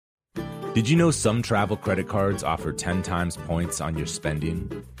Did you know some travel credit cards offer 10 times points on your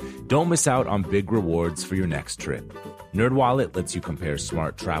spending? Don't miss out on big rewards for your next trip. NerdWallet lets you compare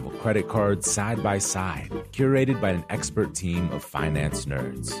smart travel credit cards side by side, curated by an expert team of finance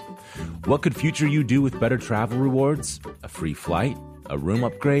nerds. What could future you do with better travel rewards? A free flight? A room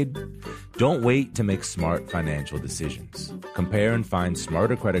upgrade? Don't wait to make smart financial decisions. Compare and find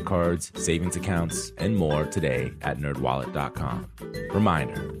smarter credit cards, savings accounts, and more today at nerdwallet.com.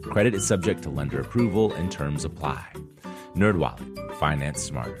 Reminder, credit is subject to lender approval and terms apply. NerdWallet, finance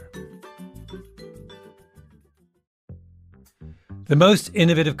smarter. The most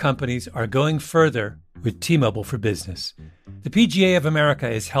innovative companies are going further with T-Mobile for Business. The PGA of America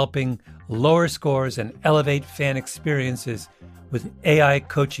is helping lower scores and elevate fan experiences with AI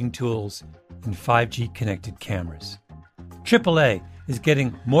coaching tools and 5G connected cameras. AAA is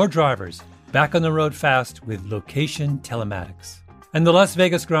getting more drivers back on the road fast with location telematics. And the Las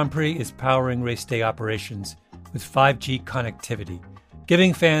Vegas Grand Prix is powering race day operations with 5G connectivity,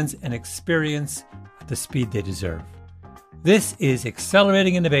 giving fans an experience at the speed they deserve. This is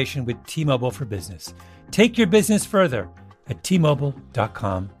accelerating innovation with T-Mobile for Business. Take your business further at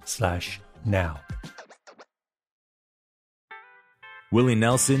T-Mobile.com/now. Willie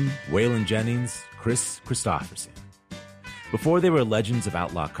Nelson, Waylon Jennings, Chris Christopherson. Before they were legends of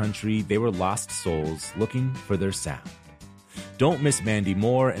outlaw country, they were lost souls looking for their sound. Don't miss Mandy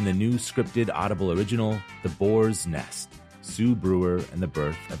Moore in the new scripted Audible original, The Boar's Nest, Sue Brewer and the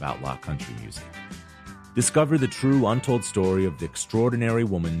Birth of Outlaw Country Music. Discover the true untold story of the extraordinary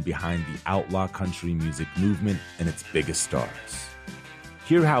woman behind the outlaw country music movement and its biggest stars.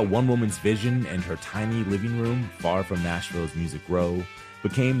 Hear how one woman's vision and her tiny living room, far from Nashville's Music Row,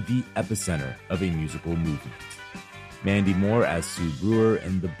 became the epicenter of a musical movement. Mandy Moore as Sue Brewer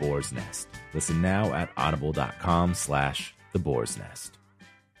in The Boar's Nest. Listen now at audible.com/The Boar's Nest.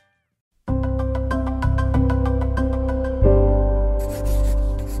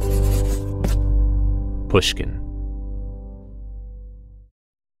 Pushkin.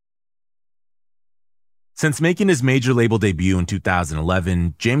 Since making his major label debut in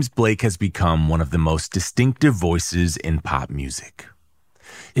 2011, James Blake has become one of the most distinctive voices in pop music.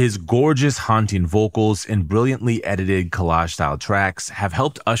 His gorgeous, haunting vocals and brilliantly edited collage-style tracks have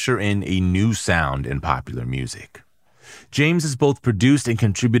helped usher in a new sound in popular music. James has both produced and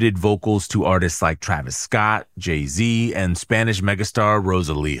contributed vocals to artists like Travis Scott, Jay-Z, and Spanish megastar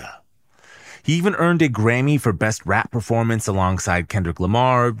Rosalía. He even earned a Grammy for Best Rap Performance alongside Kendrick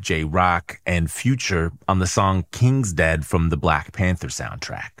Lamar, J-Rock, and Future on the song King's Dead from the Black Panther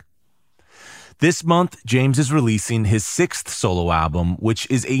soundtrack. This month, James is releasing his 6th solo album, which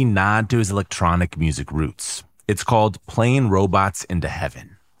is a nod to his electronic music roots. It's called Playing Robots into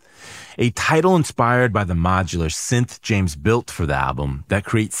Heaven, a title inspired by the modular synth James built for the album that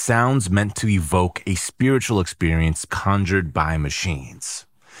creates sounds meant to evoke a spiritual experience conjured by machines.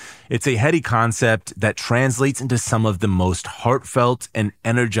 It's a heady concept that translates into some of the most heartfelt and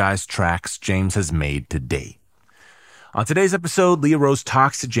energized tracks James has made to date. On today's episode, Leah Rose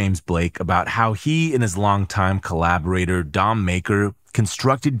talks to James Blake about how he and his longtime collaborator, Dom Maker,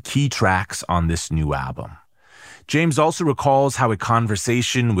 constructed key tracks on this new album. James also recalls how a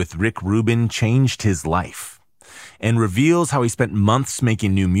conversation with Rick Rubin changed his life, and reveals how he spent months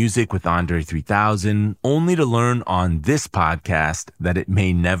making new music with Andre 3000, only to learn on this podcast that it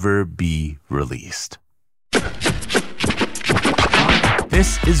may never be released.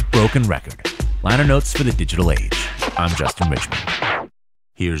 This is Broken Record, liner notes for the digital age. I'm Justin Richmond.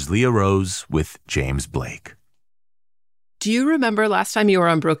 Here's Leah Rose with James Blake. Do you remember last time you were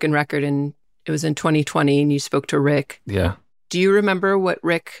on Broken Record, and it was in 2020, and you spoke to Rick? Yeah. Do you remember what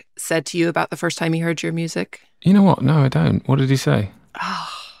Rick said to you about the first time he heard your music? You know what? No, I don't. What did he say?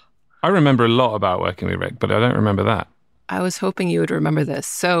 I remember a lot about working with Rick, but I don't remember that. I was hoping you would remember this.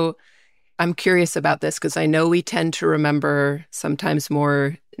 So I'm curious about this because I know we tend to remember sometimes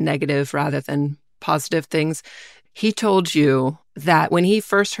more negative rather than positive things. He told you that when he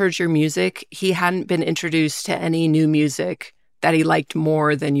first heard your music, he hadn't been introduced to any new music that he liked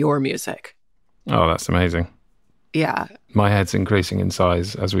more than your music. Oh, that's amazing. Yeah. My head's increasing in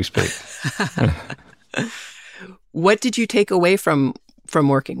size as we speak. What did you take away from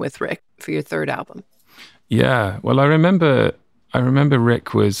working with Rick for your third album? Yeah, well, I remember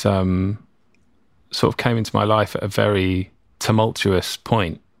Rick was sort of came into my life at a very tumultuous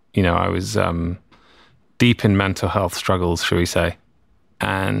point. You know, I was deep in mental health struggles, shall we say,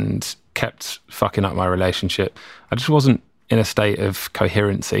 and kept fucking up my relationship. I just wasn't in a state of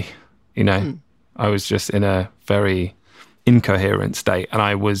coherency, you know. I was just in a very incoherent state, and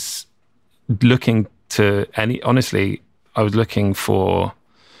I was looking for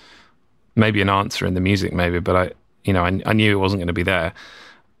maybe an answer in the music, maybe, but I knew it wasn't going to be there.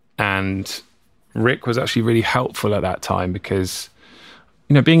 And Rick was actually really helpful at that time because,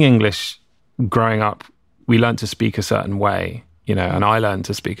 being English, growing up, we learned to speak a certain way, and I learned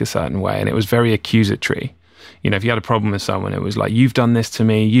to speak a certain way, and it was very accusatory. If you had a problem with someone, it was like, you've done this to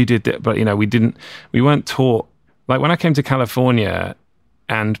me, you did that. But, we weren't taught. Like when I came to California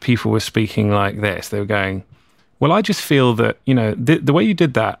and people were speaking like this, they were going, well, I just feel that, the way you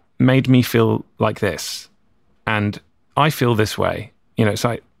did that made me feel like this. And I feel this way. It's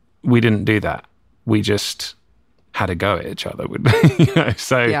like, we didn't do that. We just had a go at each other.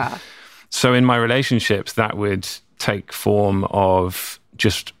 So in my relationships, that would take form of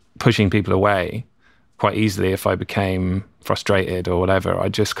just pushing people away quite easily. If I became frustrated or whatever,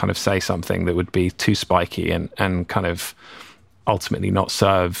 I'd just kind of say something that would be too spiky and kind of ultimately not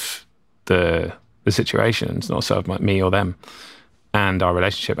serve the situations, not serve me or them and our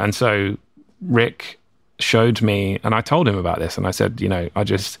relationship. And so Rick showed me, and I told him about this, and I said,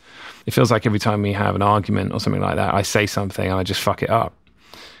 it feels like every time we have an argument or something like that, I say something and I just fuck it up.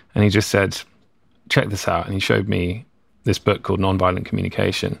 And he just said, check this out. And he showed me this book called Nonviolent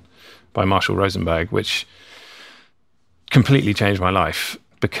Communication by Marshall Rosenberg, which completely changed my life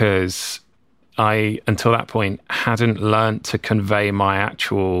because I, until that point, hadn't learned to convey my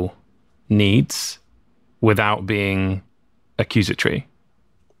actual needs without being accusatory.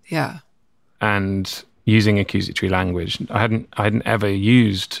 Yeah. And using accusatory language. I hadn't ever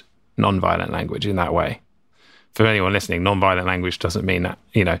used nonviolent language in that way. For anyone listening, nonviolent language doesn't mean that,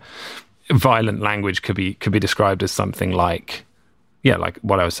 violent language could be described as something like, like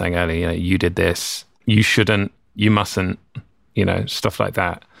what I was saying earlier, you did this, you shouldn't, you mustn't, stuff like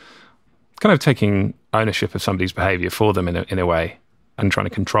that. Kind of taking ownership of somebody's behavior for them in a way and trying to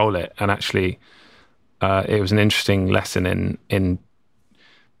control it. And actually, it was an interesting lesson in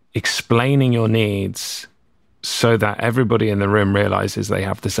explaining your needs so that everybody in the room realizes they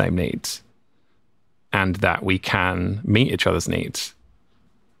have the same needs and that we can meet each other's needs.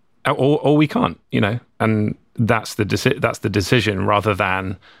 Or we can't, and that's the decision rather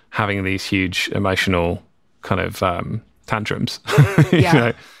than having these huge emotional kind of tantrums.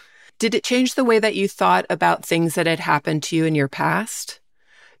 Yeah. Did it change the way that you thought about things that had happened to you in your past?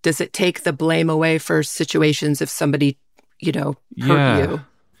 Does it take the blame away for situations if somebody, hurt you?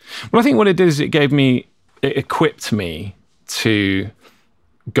 Well, I think what it did is it equipped me to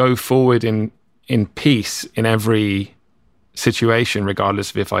go forward in peace in every situation, regardless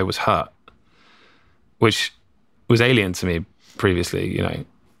of if I was hurt, which was alien to me previously, and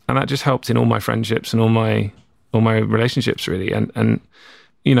that just helped in all my friendships and all my relationships, really. And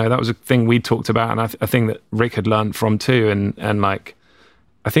that was a thing we talked about, and a thing that Rick had learned from too. And like,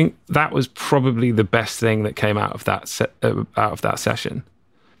 I think that was probably the best thing that came out of that session,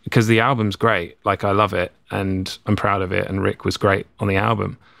 because the album's great. Like, I love it and I'm proud of it. And Rick was great on the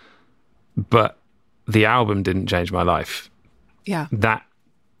album, but the album didn't change my life. Yeah. That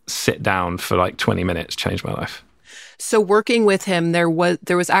sit down for like 20 minutes changed my life. So working with him, there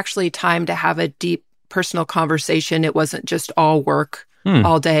was actually time to have a deep personal conversation. It wasn't just all work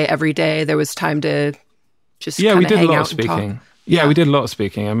all day, every day. There was time to just we did hang a lot out of speaking. and talk. Yeah, we did a lot of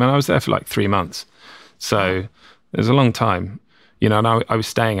speaking. I mean, I was there for like 3 months. So it was a long time, and I was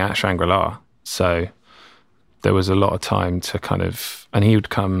staying at Shangri-La. So there was a lot of time to kind of, and he would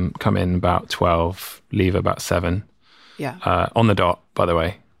come in about 12, leave about 7. Yeah. On the dot, by the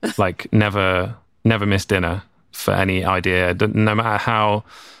way. Like never miss dinner for any idea. No matter how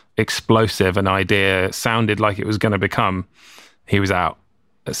explosive an idea sounded like it was going to become, he was out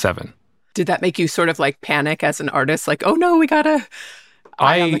at 7. Did that make you sort of like panic as an artist? Like, oh no, we gotta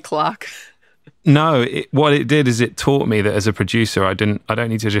eye on the clock. No, what it did is it taught me that as a producer, I don't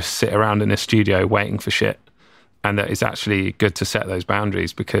need to just sit around in a studio waiting for shit, and that it's actually good to set those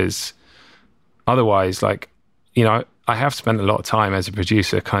boundaries, because otherwise, like, I have spent a lot of time as a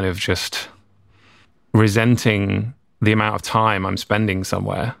producer kind of just resenting the amount of time I'm spending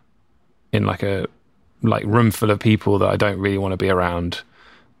somewhere in like a room full of people that I don't really want to be around,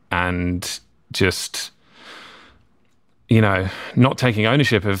 and just, not taking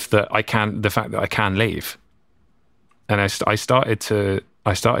ownership of the fact that I can leave. And I started to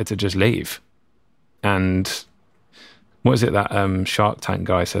just leave. And what is it that Shark Tank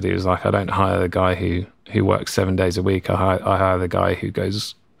guy said? He was like, I don't hire the guy who works 7 days a week. I hire the guy who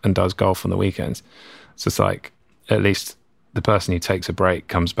goes and does golf on the weekends. So it's like, at least the person who takes a break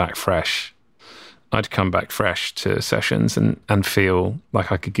comes back fresh. I'd come back fresh to sessions and feel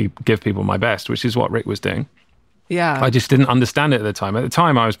like I could give people my best, which is what Rick was doing. Yeah. I just didn't understand it at the time. At the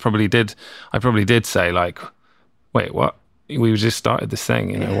time, I probably did say like, wait, what? we just started this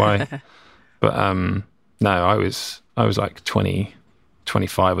thing, you know, why? But no, I was like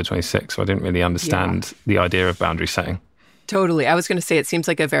 25 or 26, so I didn't really understand the idea of boundary setting. Totally. I was going to say, it seems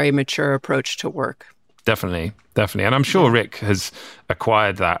like a very mature approach to work. Definitely. And I'm sure Rick has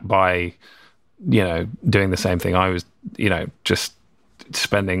acquired that by, you know, doing the same thing I was, you know, just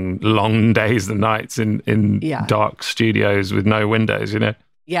spending long days and nights in dark studios with no windows, you know?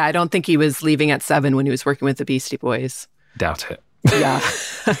 Yeah, I don't think he was leaving at 7 when he was working with the Beastie Boys. Doubt it. Yeah.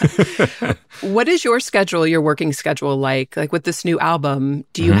 What is your schedule, your working schedule like? Like with this new album,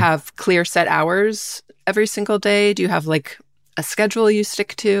 do you have clear set hours every single day? Do you have like a schedule you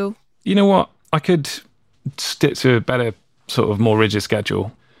stick to? You know what? I could stick to a better, sort of more rigid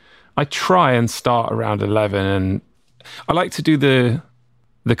schedule. I try and start around 11, and I like to do the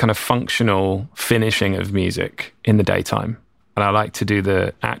kind of functional finishing of music in the daytime. And I like to do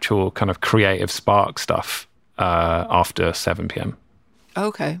the actual kind of creative spark stuff after 7 p.m.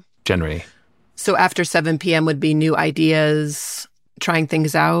 Okay. Generally. So after 7 p.m. would be new ideas, trying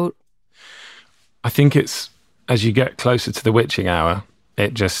things out? I think it's, as you get closer to the witching hour,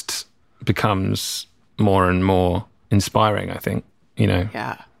 it just becomes more and more inspiring, I think, you know.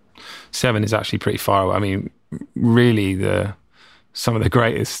 Yeah. 7 is actually pretty far away. I mean, really, some of the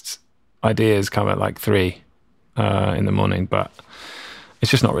greatest ideas come at like 3 in the morning, but it's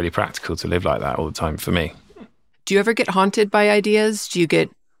just not really practical to live like that all the time for me. Do you ever get haunted by ideas? Do you get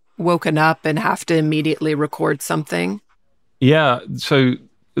woken up and have to immediately record something? Yeah, so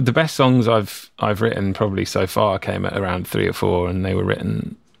the best songs I've written probably so far came at around 3 or 4, and they were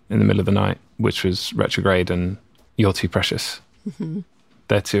written in the middle of the night, which was Retrograde and You're Too Precious. Mm-hmm.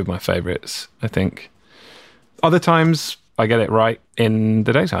 They're 2 of my favorites, I think. Other times I get it right in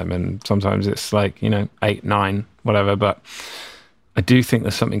the daytime, and sometimes it's like, you know, 8, 9, whatever, but I do think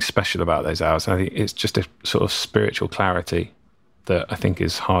there's something special about those hours. I think it's just a sort of spiritual clarity that I think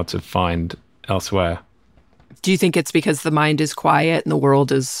is hard to find elsewhere. Do you think it's because the mind is quiet and the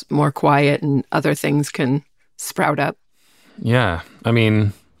world is more quiet and other things can sprout up? Yeah. I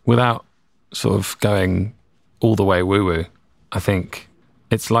mean, without sort of going all the way woo-woo, I think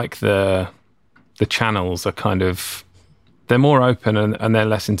it's like the channels are kind of, they're more open and they're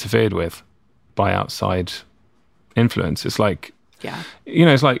less interfered with by outside influence. It's like, you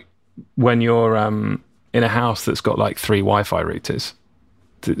know, it's like when you're in a house that's got like 3 Wi-Fi routers.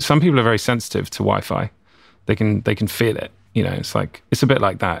 Some people are very sensitive to Wi-Fi. They can feel it. You know, it's like, it's a bit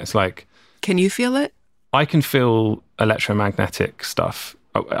like that. It's like, can you feel it? I can feel electromagnetic stuff.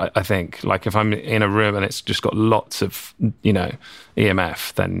 I think, like, if I'm in a room and it's just got lots of, you know,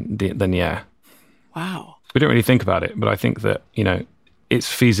 EMF, then yeah. Wow. We don't really think about it, but I think that, you know,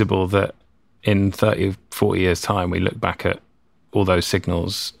 it's feasible that in 30, 40 years' time, we look back at all those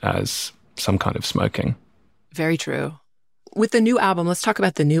signals as some kind of smoking. Very true. With the new album, let's talk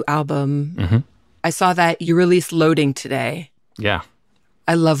about the new album. Mm-hmm. I saw that you released Loading today. Yeah.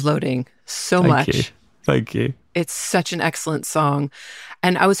 I love Loading so much. Thank you. It's such an excellent song.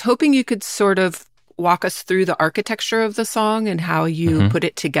 And I was hoping you could sort of walk us through the architecture of the song and how you put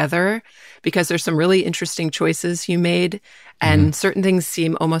it together, because there's some really interesting choices you made, and certain things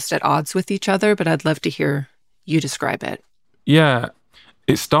seem almost at odds with each other, but I'd love to hear you describe it. Yeah.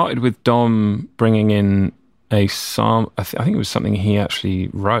 It started with Dom bringing in a psalm. I think it was something he actually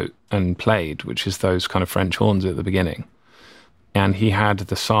wrote and played, which is those kind of French horns at the beginning. And he had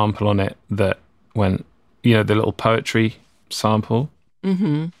the sample on it that went, you know, the little poetry sample.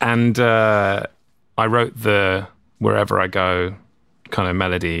 Mm-hmm. And I wrote the Wherever I Go kind of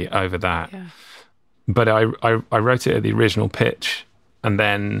melody over that. Yeah. But I wrote it at the original pitch. And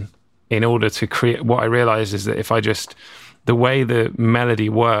then in order to create, what I realized is that if I just, the way the melody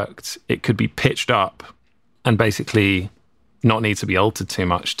worked, it could be pitched up and basically not need to be altered too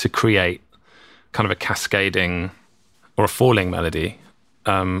much to create kind of a cascading or a falling melody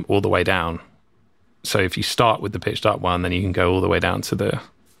all the way down. So if you start with the pitched up one, then you can go all the way down to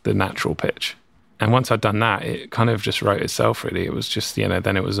the natural pitch. And once I'd done that, it kind of just wrote itself, really. It was just, you know,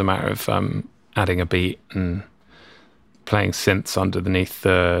 then it was a matter of adding a beat and playing synths underneath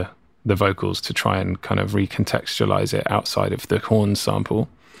the vocals to try and kind of recontextualize it outside of the horn sample.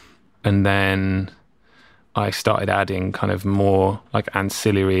 And then I started adding kind of more like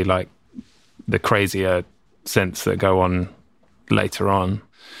ancillary, like the crazier synths that go on later on.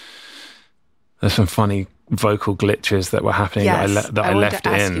 There's some funny vocal glitches that were happening that I left in. I wanted to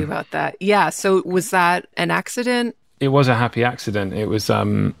ask you about that. Yeah, so was that an accident? It was a happy accident. It was,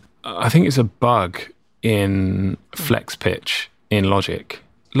 I think it's a bug in FlexPitch in Logic.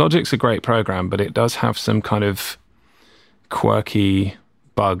 Logic's a great program, but it does have some kind of quirky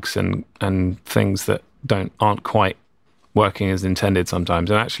bugs and things that aren't quite working as intended sometimes.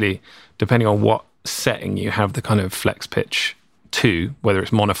 And actually, depending on what setting you have the kind of flex pitch to, whether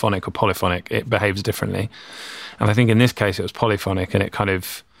it's monophonic or polyphonic, it behaves differently. And I think in this case, it was polyphonic, and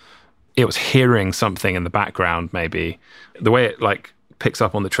it was hearing something in the background, maybe. The way it like picks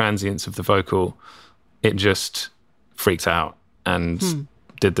up on the transients of the vocal, it just freaked out and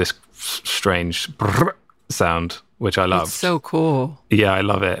did this strange sound, which I loved. It's so cool. Yeah, I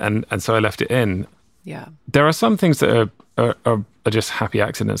love it. And so I left it in. Yeah. There are some things that are just happy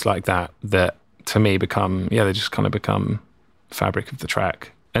accidents like that to me they just kind of become fabric of the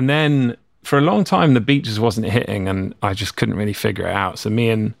track. And then for a long time, the beat just wasn't hitting, and I just couldn't really figure it out. So me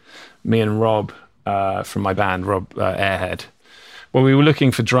and Rob from my band, Rob Airhead, well, we were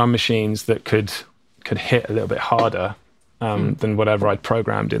looking for drum machines that could hit a little bit harder than whatever I'd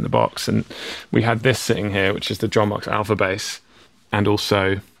programmed in the box. And we had this sitting here, which is the John Box Alpha Bass, and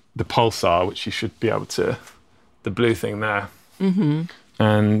also the Pulsar, which you should be able to, the blue thing there. Mm-hmm.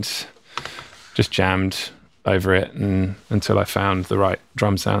 And just jammed over it until I found the right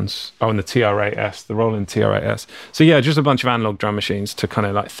drum sounds. Oh, and the TR-8S, the Roland TR-8S. So yeah, just a bunch of analog drum machines to kind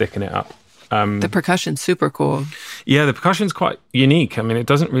of like thicken it up. The percussion's super cool. Yeah, the percussion's quite unique. I mean,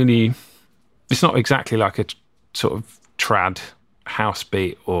 it's not exactly like a sort of trad house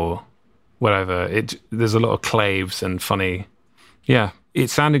beat or whatever. There's a lot of claves and funny. Yeah, it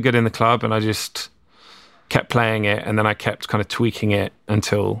sounded good in the club, and I just kept playing it, and then I kept kind of tweaking it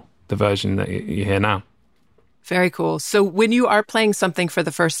until the version that you hear now. Very cool. So when you are playing something for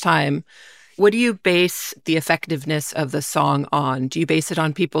the first time, what do you base the effectiveness of the song on? Do you base it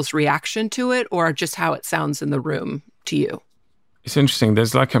on people's reaction to it, or just how it sounds in the room to you? It's interesting.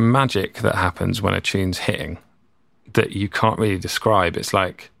 There's like a magic that happens when a tune's hitting that you can't really describe. It's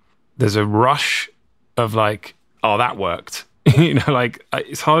like there's a rush of like, oh, that worked. Like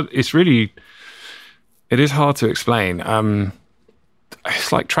it's hard. It is hard to explain.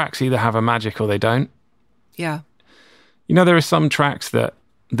 It's like tracks either have a magic or they don't. Yeah. There are some tracks that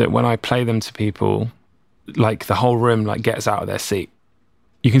when I play them to people, like the whole room like gets out of their seat.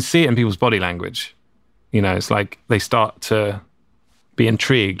 You can see it in people's body language. It's like they start to be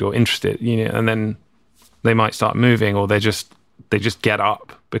intrigued or interested, and then they might start moving, or they just get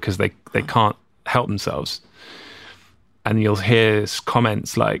up because they can't help themselves. And you'll hear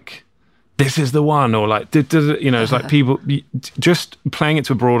comments like, "This is the one," or like, it's like people just playing it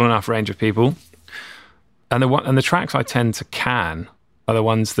to a broad enough range of people. And the tracks I tend to can are the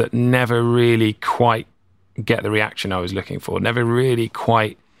ones that never really quite get the reaction I was looking for, never really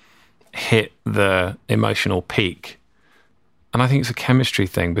quite hit the emotional peak. And I think it's a chemistry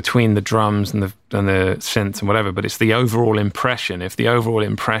thing between the drums and the synths and whatever, but it's the overall impression. If the overall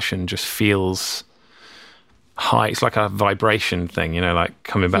impression just feels high, it's like a vibration thing, like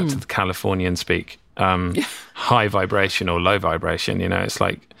coming back to the Californian speak, high vibration or low vibration, it's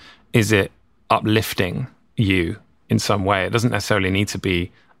like, is it uplifting you in some way? It doesn't necessarily need to be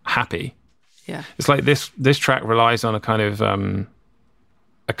happy. Yeah. It's like this track relies on a kind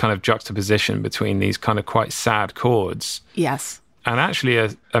of juxtaposition between these kind of quite sad chords. Yes. And actually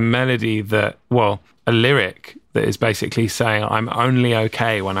a melody a lyric that is basically saying, I'm only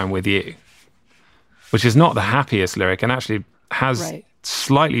okay when I'm with you, which is not the happiest lyric and actually has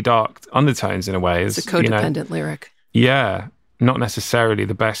slightly dark undertones in a way. It's a codependent lyric. Yeah, not necessarily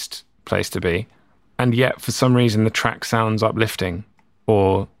the best place to be. And yet, for some reason, the track sounds uplifting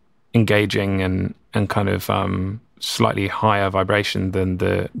or engaging and kind of slightly higher vibration than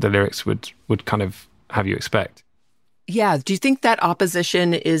the lyrics would kind of have you expect. Yeah. Do you think that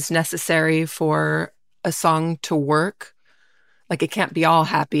opposition is necessary for a song to work? Like it can't be all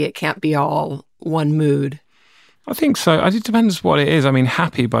happy. It can't be all one mood. I think so. It depends what it is. I mean,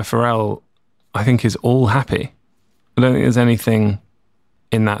 Happy by Pharrell, I think is all happy. I don't think there's anything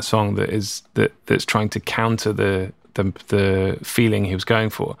in that song that's trying to counter the feeling he was going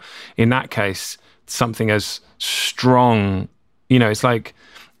for. In that case, something as strong, it's like,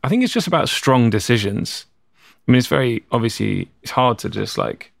 I think it's just about strong decisions. I mean, it's hard to just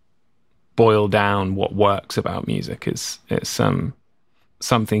like boil down what works about music. It's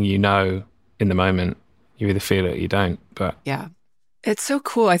something in the moment. You either feel it or you don't. But yeah. It's so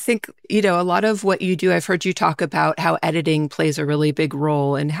cool. I think, a lot of what you do, I've heard you talk about how editing plays a really big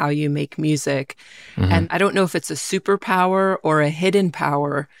role in how you make music. Mm-hmm. And I don't know if it's a superpower or a hidden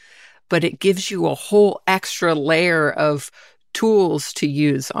power, but it gives you a whole extra layer of tools to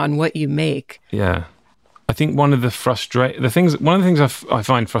use on what you make. Yeah. I think one of the things I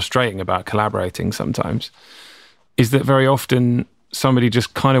find frustrating about collaborating sometimes is that very often somebody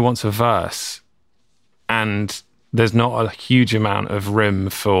just kind of wants a verse and there's not a huge amount of room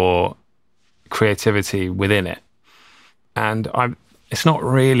for creativity within it. And it's not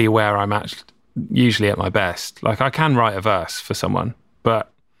really where I'm usually at my best. Like, I can write a verse for someone,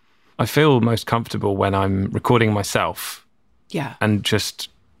 but I feel most comfortable when I'm recording myself. Yeah. And just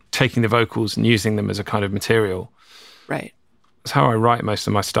taking the vocals and using them as a kind of material. Right. That's how I write most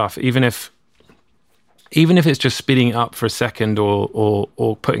of my stuff. Even if it's just speeding it up for a second or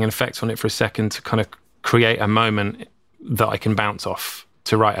putting an effect on it for a second to kind of create a moment that I can bounce off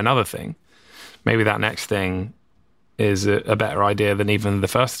to write another thing. Maybe that next thing is a better idea than even the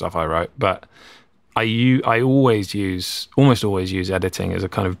first stuff I wrote. But I almost always use editing as a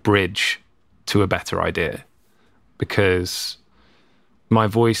kind of bridge to a better idea, because my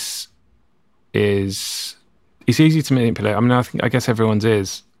voice it's easy to manipulate. I mean, I guess everyone's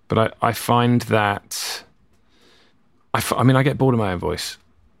is, but I find that I get bored of my own voice.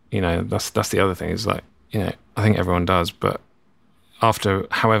 You know, that's the other thing, is like, you know, I think everyone does, but after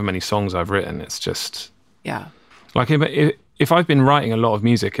however many songs I've written, it's just, yeah. Like, if I've been writing a lot of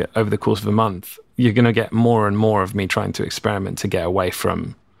music over the course of a month, you're going to get more and more of me trying to experiment to get away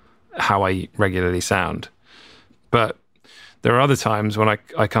from how I regularly sound. But there are other times when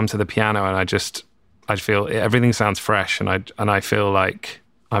I come to the piano and I feel everything sounds fresh, and I feel like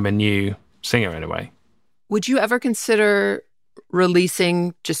I'm a new singer in a way. Would you ever consider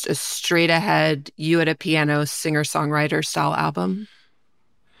releasing just a straight ahead, you at a piano, singer-songwriter style album?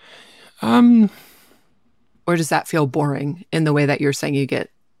 Or does that feel boring in the way that you're saying you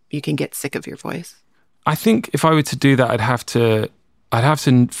can get sick of your voice? I think if I were to do that, I'd have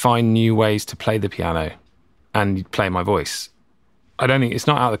to find new ways to play the piano and play my voice. I don't think it's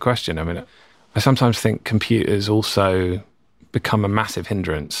not out of the question. I mean, I sometimes think computers also become a massive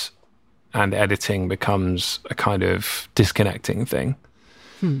hindrance, and editing becomes a kind of disconnecting thing.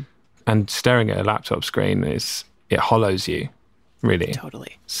 And staring at a laptop screen it hollows you, really.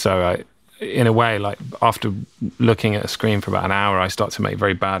 Totally. So in a way, like, after looking at a screen for about an hour, I start to make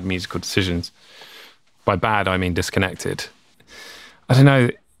very bad musical decisions. By bad, I mean disconnected. I don't know.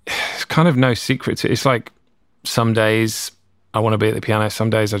 It's kind of no secret to it. It's like, some days I want to be at the piano.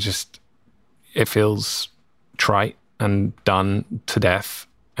 Some days it feels trite and done to death.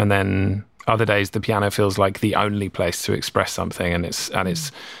 And then other days the piano feels like the only place to express something, and it's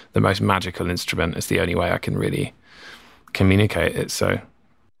the most magical instrument. It's the only way I can really communicate it. So,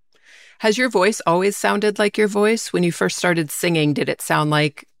 has your voice always sounded like your voice? When you first started singing, did it sound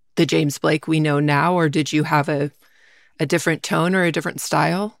like the James Blake we know now, or did you have a different tone or a different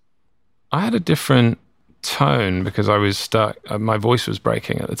style? I had a different tone because I was stuck. My voice was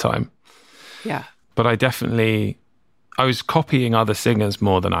breaking at the time. Yeah. But I was copying other singers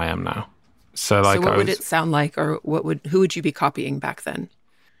more than I am now. So what would it sound like, or who would you be copying back then?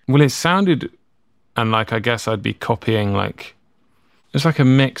 Well, it sounded, and like, I guess I'd be copying, like, it's like a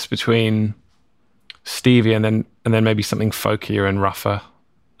mix between Stevie and then maybe something folkier and rougher.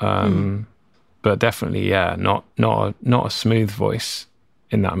 But definitely, yeah, not a smooth voice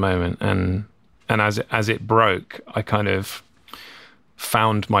in that moment. And as it broke, I kind of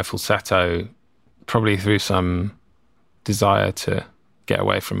found my falsetto probably through some desire to get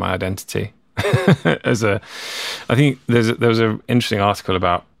away from my identity. I think there was an interesting article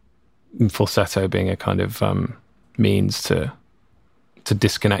about falsetto being a kind of means to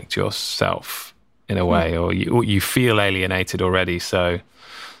disconnect yourself in a way, or you feel alienated already, so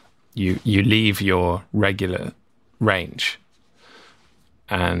you leave your regular range.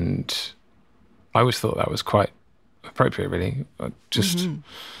 And I always thought that was quite appropriate, really.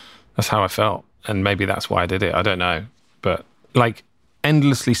 That's how I felt, and maybe that's why I did it. I don't know, but like,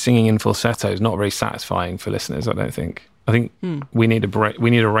 endlessly singing in falsetto is not very satisfying for listeners, I don't think. I think we need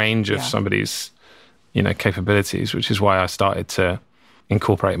a range of somebody's, capabilities, which is why I started to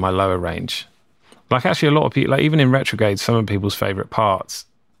incorporate my lower range. Like, actually, a lot of people, like, even in Retrograde, a lot of people's favorite part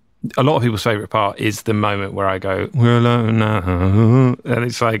is the moment where I go, "We're alone now," and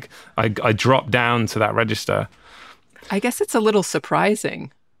it's like I drop down to that register. I guess it's a little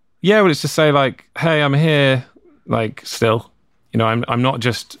surprising. Yeah, well, it's to say, like, hey, I'm here, like, still. I'm not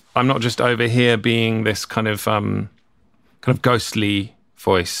just over here being this kind of ghostly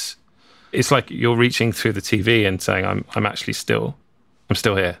voice. It's like you're reaching through the TV and saying, I'm actually still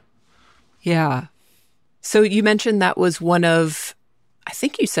here. Yeah. So you mentioned that was I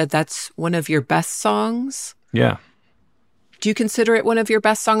think you said that's one of your best songs. Yeah. Do you consider it one of your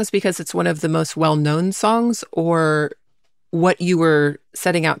best songs because it's one of the most well-known songs, or what you were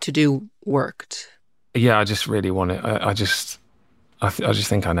setting out to do worked? Yeah, I just really want it. I just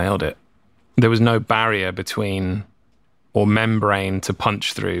think I nailed it. There was no barrier between, or membrane to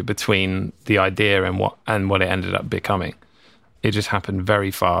punch through between the idea and what it ended up becoming. It just happened very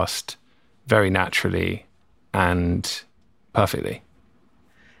fast, very naturally, and perfectly.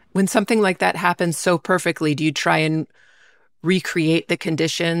 When something like that happens so perfectly, do you try and recreate the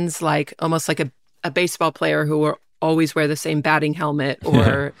conditions, like almost like a baseball player who will always wear the same batting helmet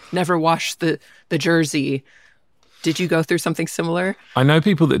or never wash the jersey? Did you go through something similar? I know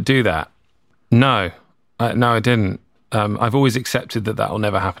people that do that. No, I didn't. I've always accepted that will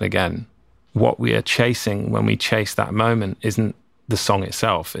never happen again. What we are chasing when we chase that moment isn't the song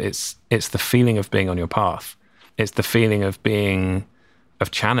itself. It's the feeling of being on your path. It's the feeling of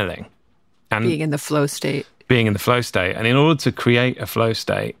channeling. And being in the flow state. Being in the flow state. And in order to create a flow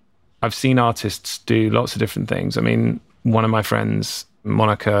state, I've seen artists do lots of different things. I mean, one of my friends,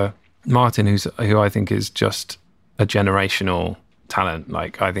 Monica Martin, who I think is just a generational talent.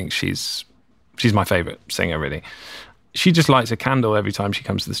 Like, I think she's my favorite singer, really. She just lights a candle every time she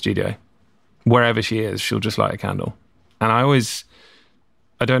comes to the studio. Wherever she is, she'll just light a candle. And I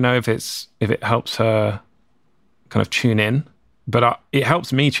don't know if it helps her kind of tune in, but it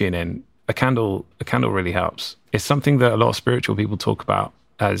helps me tune in. A candle really helps. It's something that a lot of spiritual people talk about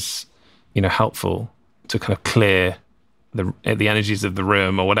as, helpful to kind of clear the energies of the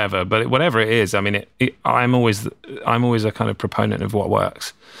room or whatever. But whatever it is, I mean, I'm always a kind of proponent of what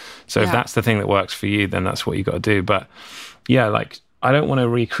works. So if that's the thing that works for you, then that's what you got to do. But yeah, like, I don't want to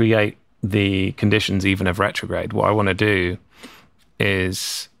recreate the conditions even of retrograde. What I want to do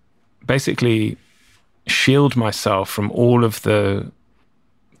is basically shield myself from all of the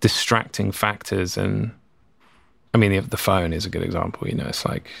distracting factors. And I mean, the phone is a good example. It's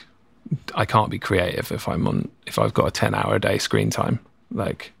like, I can't be creative if I've got a 10-hour a day screen time.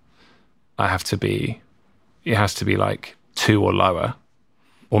 Like, it has to be like 2 or lower,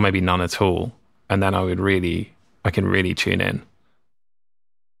 or maybe none at all. And then I can really tune in.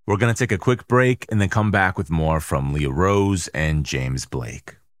 We're going to take a quick break and then come back with more from Leah Rose and James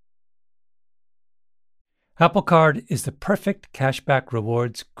Blake. Apple Card is the perfect cashback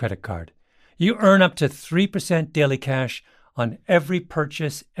rewards credit card. You earn up to 3% daily cash on every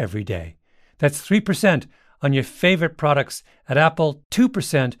purchase every day. That's 3% on your favorite products at Apple,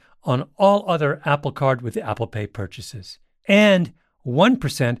 2% on all other Apple Card with Apple Pay purchases, and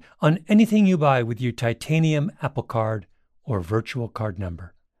 1% on anything you buy with your titanium Apple Card or virtual card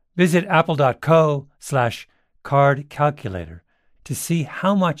number. Visit apple.co/card calculator to see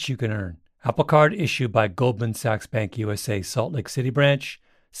how much you can earn. Apple Card issued by Goldman Sachs Bank USA Salt Lake City branch,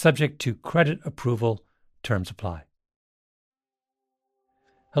 subject to credit approval. Terms apply.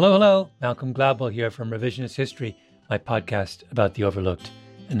 Hello. Malcolm Gladwell here from Revisionist History, my podcast about the overlooked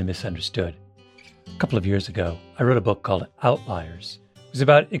and the misunderstood. A couple of years ago, I wrote a book called Outliers. It was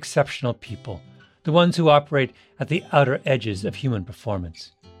about exceptional people, the ones who operate at the outer edges of human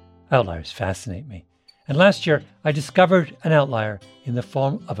performance. Outliers fascinate me. And last year, I discovered an outlier in the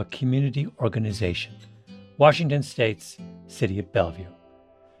form of a community organization, Washington State's City of Bellevue.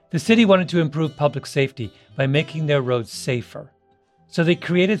 The city wanted to improve public safety by making their roads safer. So they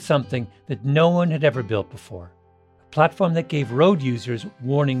created something that no one had ever built before, a platform that gave road users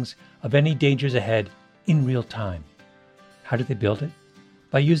warnings of any dangers ahead in real time. How did they build it?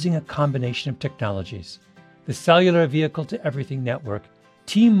 By using a combination of technologies: the Cellular Vehicle to Everything network,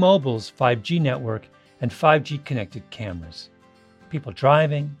 T-Mobile's 5G network, and 5G connected cameras. People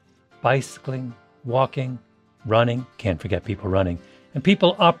driving, bicycling, walking, running, can't forget people running, and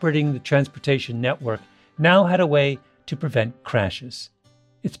people operating the transportation network now had a way to prevent crashes.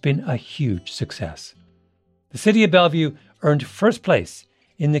 It's been a huge success. The City of Bellevue earned first place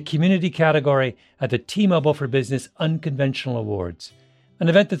in the community category at the T-Mobile for Business Unconventional Awards, an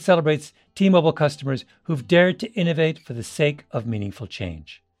event that celebrates T-Mobile customers who've dared to innovate for the sake of meaningful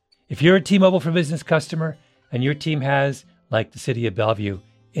change. If you're a T-Mobile for Business customer and your team has, like the City of Bellevue,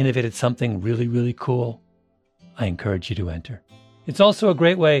 innovated something really, really cool, I encourage you to enter. It's also a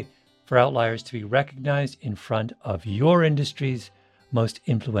great way for Outliers to be recognized in front of your industry's most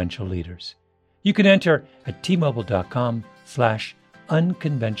influential leaders. You can enter at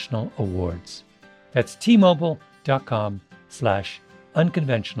T-Mobile.com/unconventional awards. That's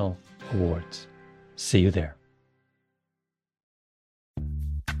T-Mobile.com/unconventional awards. See you there.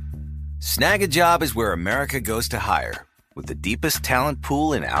 Snag a Job is where America goes to hire, with the deepest talent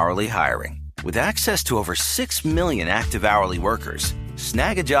pool in hourly hiring. With access to over 6 million active hourly workers,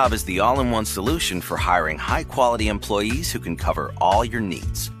 Snag a Job is the all-in-one solution for hiring high-quality employees who can cover all your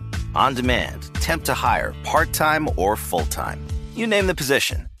needs. On demand, temp to hire, part-time or full-time. You name the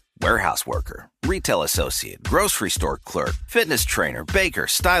position: warehouse worker, retail associate, grocery store clerk, fitness trainer, baker,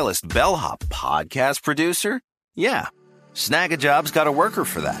 stylist, bellhop, podcast producer. Yeah, Snag a Job's got a worker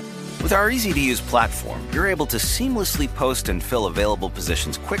for that. With our easy-to-use platform, you're able to seamlessly post and fill available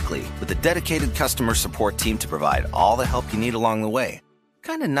positions quickly with a dedicated customer support team to provide all the help you need along the way.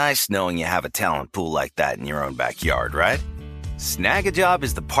 Kind of nice knowing you have a talent pool like that in your own backyard, right? Snagajob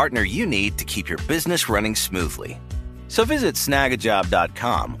is the partner you need to keep your business running smoothly. So visit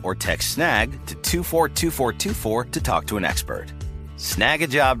snagajob.com or text snag to 242424 to talk to an expert.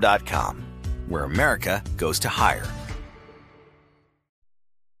 Snagajob.com, where America goes to hire.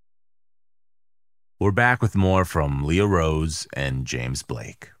 We're back with more from Leah Rose and James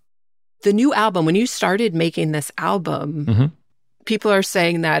Blake. The new album, when you started making this album, people are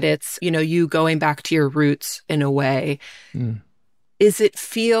saying that it's, you going back to your roots in a way. Is it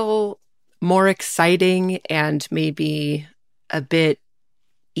feel more exciting and maybe a bit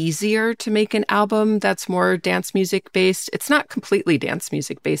easier to make an album that's more dance music based? It's not completely dance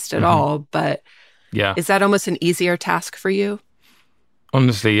music based at all, but is that almost an easier task for you?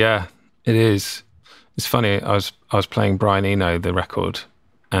 Honestly, yeah, it is. It's funny. I was playing Brian Eno, the record,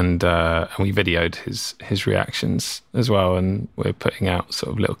 and we videoed his reactions as well, and we're putting out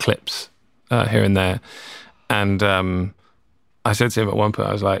sort of little clips here and there. And I said to him at one point,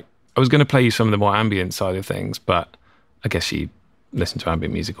 I was like, I was going to play you some of the more ambient side of things, but I guess you listen to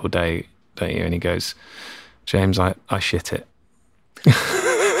ambient music all day, don't you? And he goes, James, I shit it.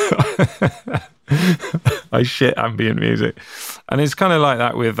 I shit ambient music. And it's kind of like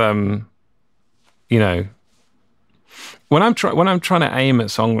that with, when I'm trying to aim at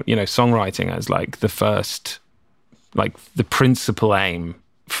songwriting as like the first, like the principal aim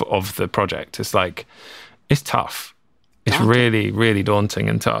of the project, it's like, it's tough. It's really, really daunting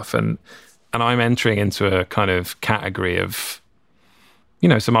and tough. And I'm entering into a kind of category of,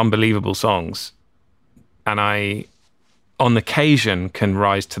 some unbelievable songs. And I, on occasion, can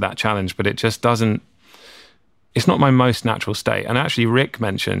rise to that challenge, but it just doesn't, it's not my most natural state. And actually, Rick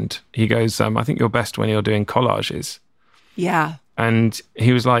mentioned, he goes, I think you're best when you're doing collages. Yeah. And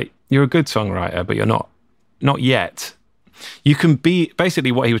he was like, you're a good songwriter, but you're not yet. You can be,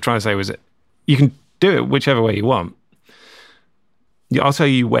 basically what he was trying to say was that you can do it whichever way you want. I'll tell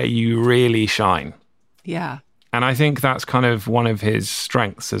you where you really shine. Yeah. And I think that's kind of one of his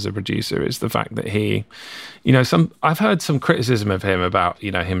strengths as a producer, is the fact that he, I've heard some criticism of him about,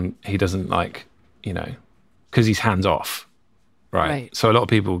 him, he doesn't like, because he's hands off, right? So a lot of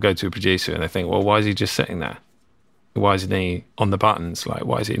people go to a producer and they think, well, why is he just sitting there? Why isn't he on the buttons? Like,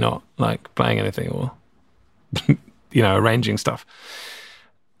 why is he not like playing anything or, arranging stuff?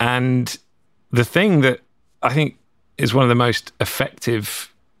 And the thing that I think is one of the most effective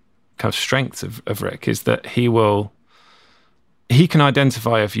kind of strengths of Rick is that he can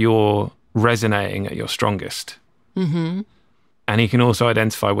identify if you're resonating at your strongest. And he can also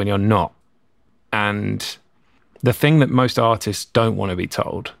identify when you're not. And the thing that most artists don't want to be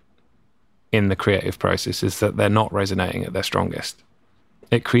told in the creative process is that they're not resonating at their strongest.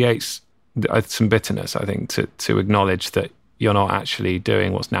 It creates some bitterness, I think, to acknowledge that you're not actually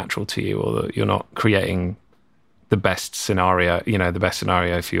doing what's natural to you, or that you're not creating the best scenario, the best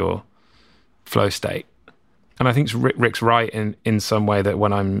scenario for your flow state. And I think Rick's right in some way that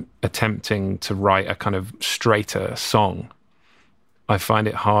when I'm attempting to write a kind of straighter song, I find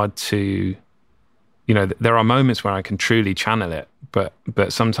it hard to, there are moments where I can truly channel it, but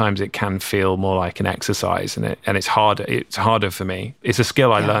sometimes it can feel more like an exercise, and it's harder. It's harder for me. It's a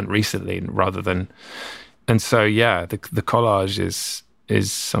skill I learned recently rather than, and so the collage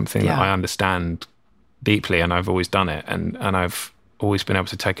is something that I understand deeply, and I've always done it, and I've always been able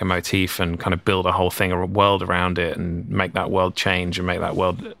to take a motif and kind of build a whole thing, a world around it, and make that world change and make that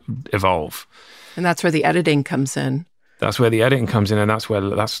world evolve. And that's where the editing comes in. That's where the editing comes in, and that's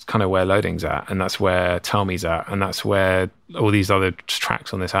kind of where Loading's at, and that's where Tell Me's at, and that's where all these other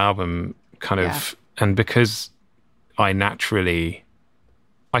tracks on this album kind of, and because I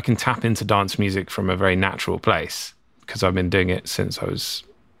can tap into dance music from a very natural place, because I've been doing it since I was,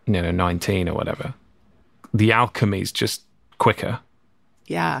 19 or whatever. The alchemy's just quicker.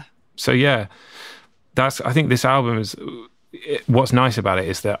 Yeah. So I think this album is, what's nice about it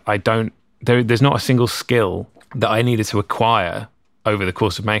is that there's not a single skill that I needed to acquire over the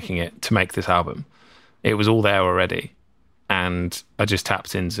course of making it to make this album. It was all there already. And I just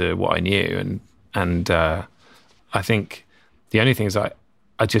tapped into what I knew. And I think the only thing is I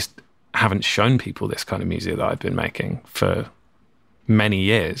just haven't shown people this kind of music that I've been making for many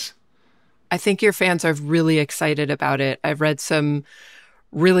years. I think your fans are really excited about it. I've read some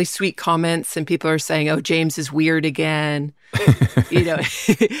really sweet comments, and people are saying, "Oh, James is weird again."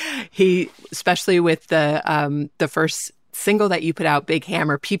 He, especially with the first single that you put out, Big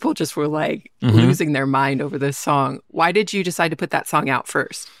Hammer, people just were like losing their mind over this song. Why did you decide to put that song out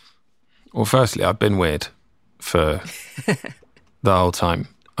first? Well, firstly, I've been weird for the whole time.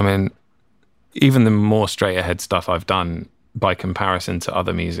 I mean, even the more straight ahead stuff I've done by comparison to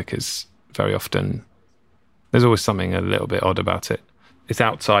other music is very often, there's always something a little bit odd about it. It's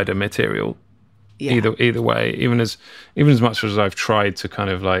outsider material. Yeah. Either way, even as much as I've tried to kind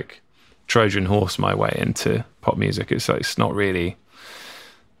of like Trojan horse my way into pop music, it's not really,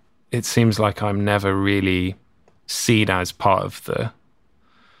 it seems like I'm never really seen as part of the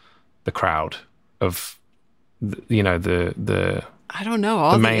crowd of the I don't know.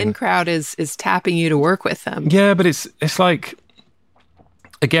 All the in crowd is tapping you to work with them. Yeah, but it's like,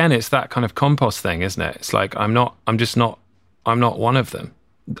 again, it's that kind of compost thing, isn't it? It's like I'm not one of them.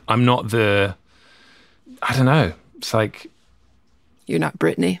 I'm not the, I don't know. It's like, you're not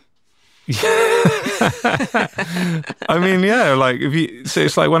Britney. I mean, yeah, like so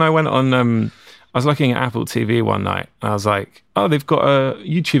it's like when I went on, I was looking at Apple TV one night and I was like, oh, they've got a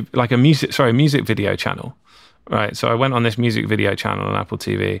YouTube, like a music video channel. Right. So I went on this music video channel on Apple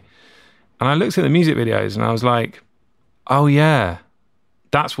TV and I looked at the music videos and I was like, oh yeah,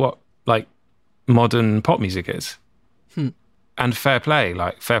 that's what like modern pop music is. And fair play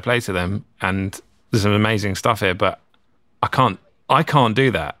to them. And there's some amazing stuff here, but I can't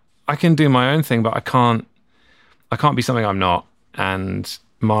do that. I can do my own thing, but I can't be something I'm not. And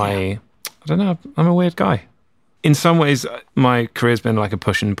I don't know, I'm a weird guy. In some ways, my career's been like a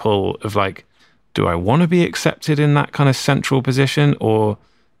push and pull of like, do I want to be accepted in that kind of central position, or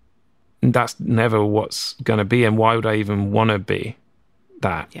that's never what's going to be? And why would I even want to be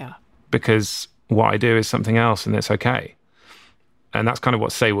that? Yeah. Because what I do is something else and it's okay. And that's kind of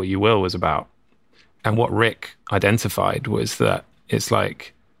what Say What You Will was about. And what Rick identified was that it's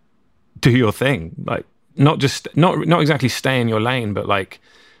like, do your thing. Like, not exactly stay in your lane, but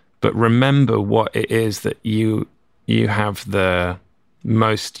remember what it is that you have the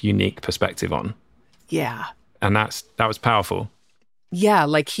most unique perspective on. Yeah. And that was powerful. Yeah,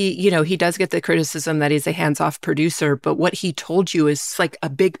 like he does get the criticism that he's a hands-off producer, but what he told you is like a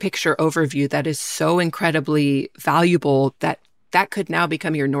big picture overview that is so incredibly valuable that could now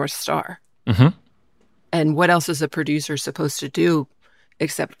become your North Star. Mm-hmm. And what else is a producer supposed to do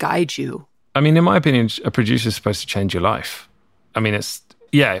except guide you? I mean, in my opinion, a producer is supposed to change your life. I mean,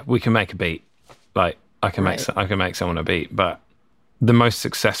 we can make a beat. Like I can make someone a beat, but the most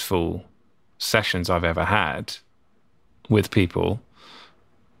successful sessions I've ever had with people,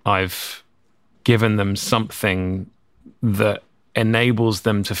 I've given them something that enables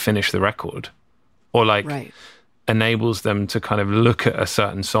them to finish the record, or like enables them to kind of look at a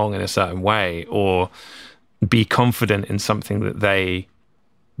certain song in a certain way, or be confident in something that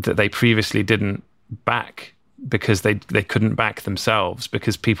they previously didn't back because they couldn't back themselves,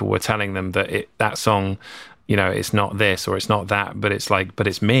 because people were telling them that that song, it's not this or it's not that, but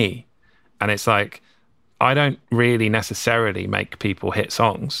it's me. And it's like, I don't really necessarily make people hit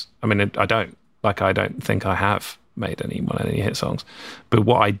songs. I mean, I don't think I have made any hit songs. But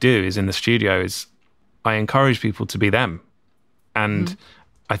what I do is in the studio is I encourage people to be them. And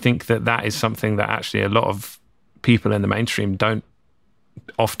I think that is something that actually a lot of people in the mainstream don't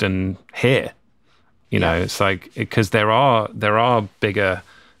often hear. It's like, because there are bigger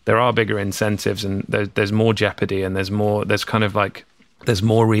incentives, and there's more jeopardy, and there's more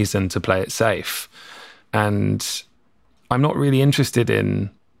reason to play it safe. And I'm not really interested in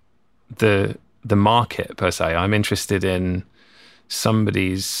the market per se. I'm interested in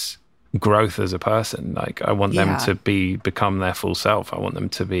somebody's growth as a person. Like, I want them to become their full self. I want them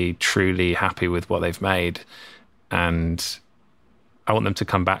to be truly happy with what they've made. And I want them to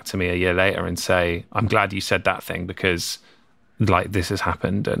come back to me a year later and say, I'm glad you said that thing, because like this has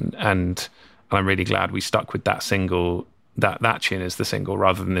happened. And I'm really glad we stuck with that single, that tune is the single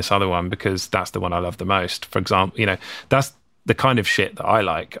rather than this other one, because that's the one I love the most. For example, that's the kind of shit that I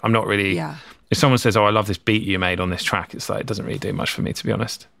like. I'm not really, if someone says, oh, I love this beat you made on this track, it's like, it doesn't really do much for me, to be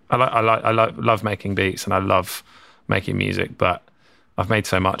honest. I love making beats and I love making music, but I've made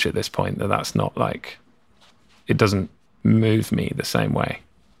so much at this point that's not like, it doesn't move me the same way.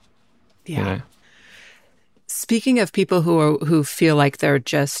 Yeah. Speaking of people who feel like they're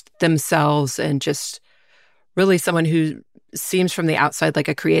just themselves and just really someone who seems from the outside like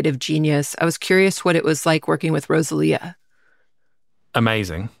a creative genius, I was curious what it was like working with Rosalia.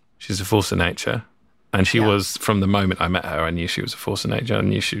 Amazing. She's a force of nature. And she was, from the moment I met her, I knew she was a force of nature. I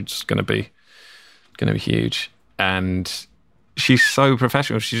knew she was going to be huge. And she's so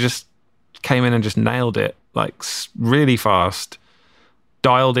professional. She just came in and just nailed it, like really fast,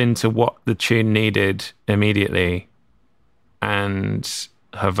 dialed into what the tune needed immediately. And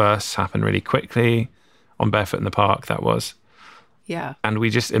her verse happened really quickly on Barefoot in the Park, that was. Yeah. And we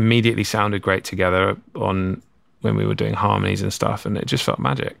just immediately sounded great together when we were doing harmonies and stuff, and it just felt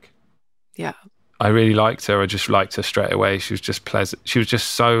magic. Yeah. I really liked her. I just liked her straight away. She was just pleasant. She was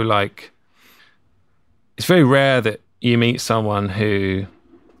just so like, it's very rare that you meet someone who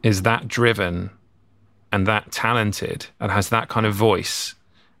is that driven and that talented and has that kind of voice,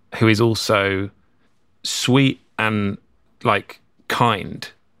 who is also sweet and like kind,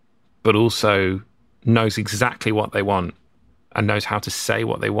 but also knows exactly what they want and knows how to say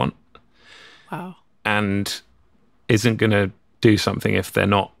what they want. Wow. And isn't going to do something if they're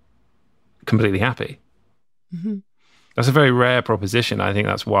not completely happy. Mm-hmm. That's a very rare proposition. I think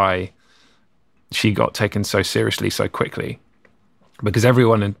that's why she got taken so seriously so quickly, because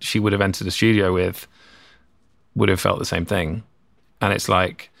everyone she would have entered the studio with would have felt the same thing. And it's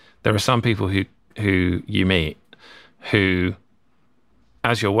like, there are some people who you meet who,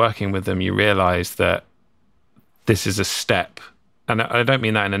 as you're working with them, you realize that this is a step. And I don't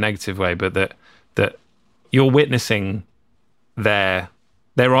mean that in a negative way, but that you're witnessing they're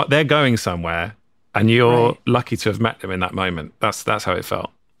going somewhere, and you're lucky to have met them in that moment. That's how it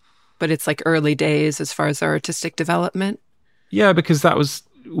felt. But it's like early days as far as artistic development. Yeah, because that was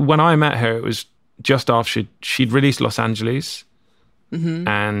when I met her. It was just after she'd released Los Angeles,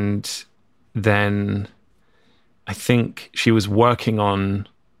 and then I think she was working on.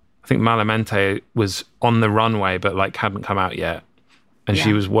 I think Malamente was on the runway, but like hadn't come out yet, and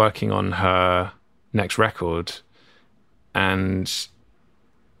she was working on her next record, and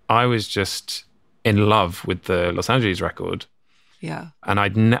I was just in love with the Los Angeles record. Yeah. And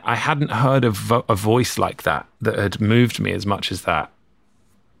I hadn't heard of a voice like that had moved me as much as that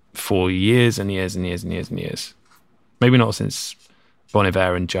for years and years and years and years and years. Maybe not since Bon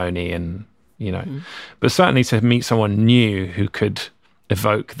Iver and Joni and, but certainly to meet someone new who could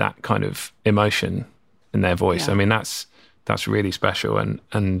evoke that kind of emotion in their voice. Yeah. I mean, that's really special.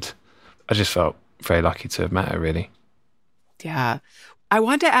 And I just felt very lucky to have met her, really. Yeah. I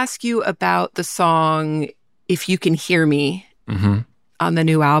want to ask you about the song If You Can Hear Me on the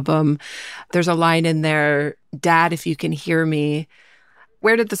new album. There's a line in there, Dad, if you can hear me.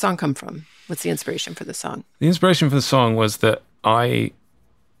 Where did the song come from? What's the inspiration for the song? The inspiration for the song was that I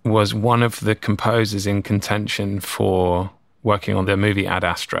was one of the composers in contention for working on the movie Ad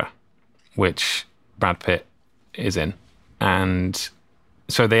Astra, which Brad Pitt is in. And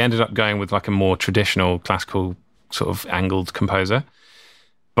so they ended up going with like a more traditional classical sort of angled composer.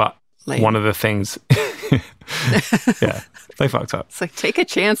 But one of the things, yeah, they fucked up. It's like, take a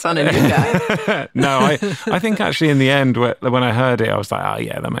chance on a new guy. No, I think actually in the end, when I heard it, I was like, oh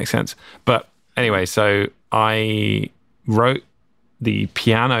yeah, that makes sense. But anyway, so I wrote the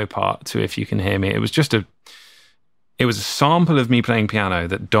piano part to If You Can Hear Me. It was a sample of me playing piano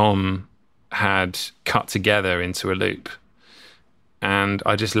that Dom had cut together into a loop. And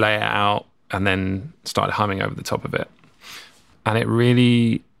I just lay it out and then started humming over the top of it. And it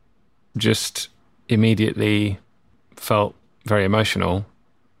really just immediately felt very emotional.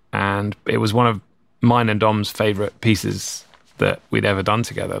 And it was one of mine and Dom's favorite pieces that we'd ever done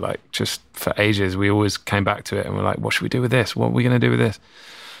together. Like, just for ages, we always came back to it and we're like, what should we do with this? What are we going to do with this?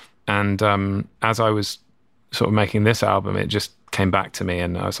 And as I was sort of making this album, it just came back to me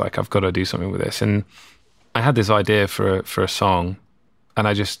and I was like, I've got to do something with this. And I had this idea for a song and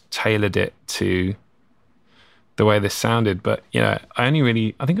I just tailored it to the way this sounded. But, I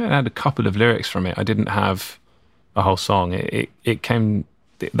think I had a couple of lyrics from it. I didn't have a whole song.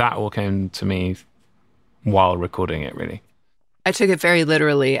 That all came to me while recording it, really. I took it very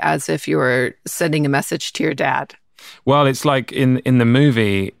literally, as if you were sending a message to your dad. Well, it's like in the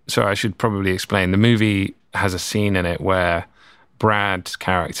movie, sorry, I should probably explain. The movie has a scene in it where Brad's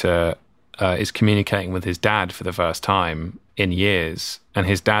character is communicating with his dad for the first time in years, and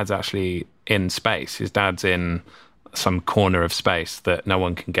his dad's actually in space. His dad's in some corner of space that no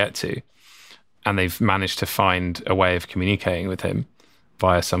one can get to, and they've managed to find a way of communicating with him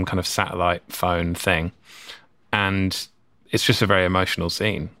via some kind of satellite phone thing. And it's just a very emotional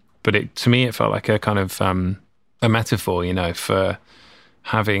scene. But to me, it felt like a kind of a metaphor, for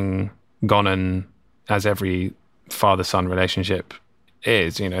having gone and, as every father-son relationship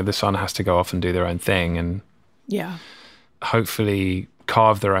is, the son has to go off and do their own thing and hopefully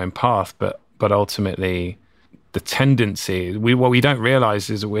carve their own path. But ultimately, the tendency, what we don't realize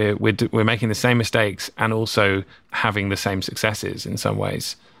is we're making the same mistakes and also having the same successes in some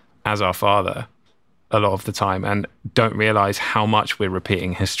ways as our father a lot of the time, and don't realize how much we're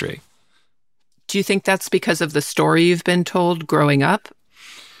repeating history. Do you think that's because of the story you've been told growing up?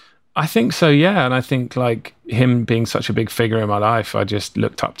 I think so, yeah. And I think like him being such a big figure in my life, I just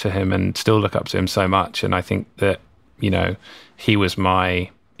looked up to him and still look up to him so much. And I think that he was my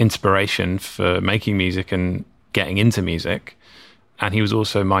inspiration for making music and getting into music. And he was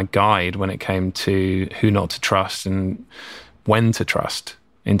also my guide when it came to who not to trust and when to trust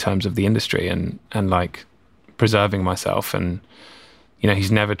in terms of the industry and like preserving myself. And,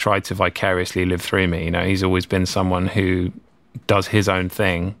 he's never tried to vicariously live through me. He's always been someone who does his own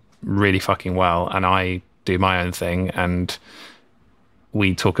thing really fucking well. And I do my own thing. And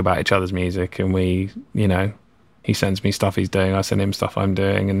we talk about each other's music and he sends me stuff he's doing. I send him stuff I'm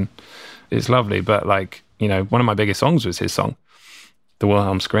doing. And it's lovely. But one of my biggest songs was his song, The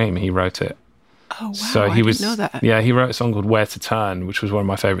Wilhelm Scream. He wrote it. Oh, wow. So I didn't know that. Yeah, he wrote a song called Where to Turn, which was one of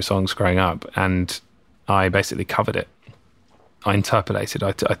my favorite songs growing up. And I basically covered it. I interpolated.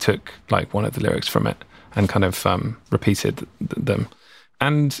 I took one of the lyrics from it and kind of repeated them.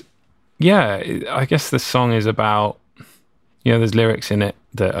 And yeah, I guess the song is about, there's lyrics in it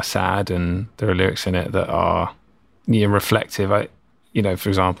that are sad and there are lyrics in it that are reflective. For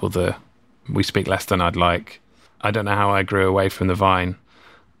example, we speak less than I'd like. I don't know how I grew away from the vine.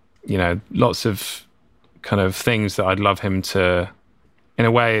 Lots of kind of things that I'd love him to, in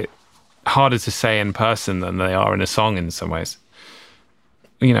a way, harder to say in person than they are in a song in some ways.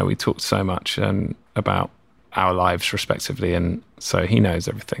 We talked so much about our lives respectively, and so he knows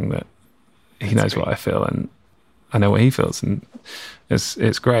everything that he knows what I feel, and I know what he feels, and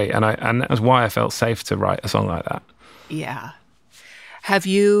it's great. And that's why I felt safe to write a song like that. Yeah. Have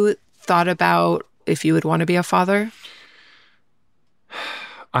you thought about if you would want to be a father?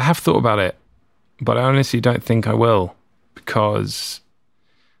 I have thought about it, but I honestly don't think I will, because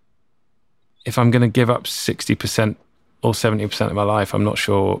if I'm going to give up 60% or 70% of my life, I'm not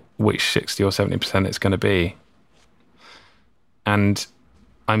sure which 60 or 70% it's going to be. And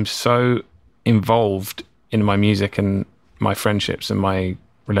I'm so involved in my music and my friendships and my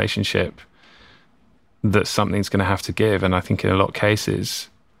relationship that something's going to have to give. And I think in a lot of cases,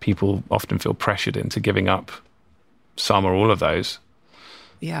 people often feel pressured into giving up some or all of those.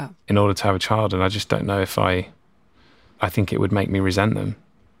 Yeah. In order to have a child. And I just don't know if I think it would make me resent them.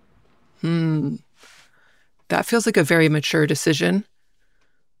 That feels like a very mature decision,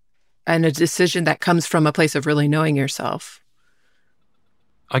 and a decision that comes from a place of really knowing yourself.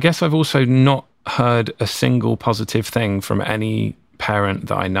 I guess I've also not heard a single positive thing from any parent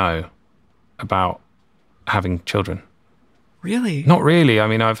that I know about having children. Really? Not really. I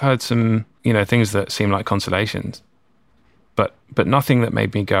mean, I've heard some, things that seem like consolations, but nothing that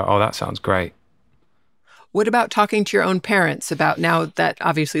made me go, oh, that sounds great. What about talking to your own parents about, now that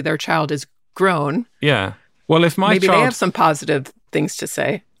obviously their child is grown? Yeah. Well, if maybe they have some positive things to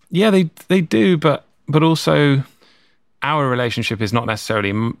say. Yeah, they do, but also our relationship is not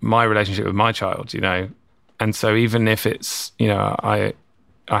necessarily my relationship with my child, And so even if it's, I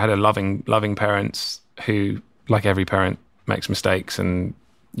had a loving parents who, like every parent, makes mistakes, and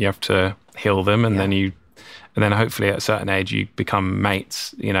you have to heal them, and then hopefully at a certain age you become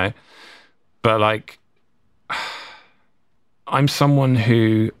mates, But I'm someone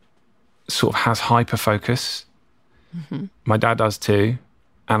who sort of has hyper focus. Mm-hmm. My dad does too.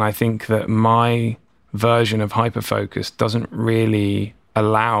 And I think that my version of hyper focus doesn't really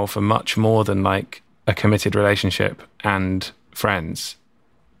allow for much more than a committed relationship and friends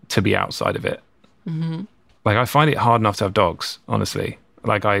to be outside of it. Mm-hmm. I find it hard enough to have dogs, honestly.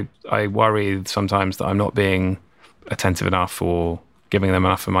 I worry sometimes that I'm not being attentive enough or giving them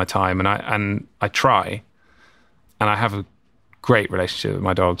enough of my time. And I try, and I have a great relationship with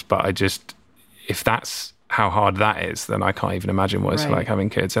my dogs, but if that's how hard that is, then I can't even imagine what it's like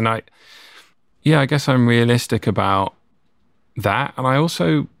having kids. And I guess I'm realistic about that. And I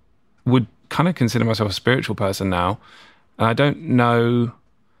also would kind of consider myself a spiritual person now. And I don't know,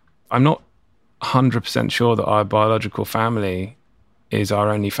 I'm not 100% sure that our biological family is our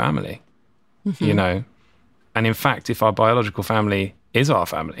only family, mm-hmm. And in fact, if our biological family is our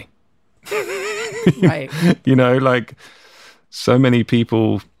family, right. So many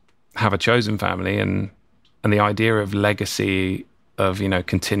people have a chosen family, and the idea of legacy of,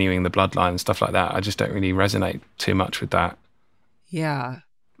 continuing the bloodline and stuff like that, I just don't really resonate too much with that. Yeah.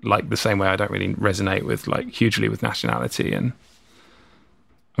 The same way I don't really resonate with hugely with nationality, and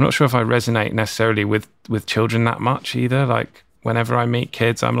I'm not sure if I resonate necessarily with children that much either. Whenever I meet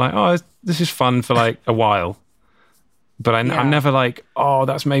kids, I'm like, oh, this is fun for a while. But I'm never oh,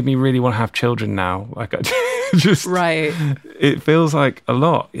 that's made me really want to have children now. I just... Right. It feels like a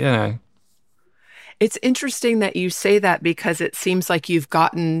lot, It's interesting that you say that, because it seems like you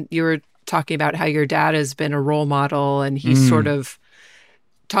were talking about how your dad has been a role model, and he's sort of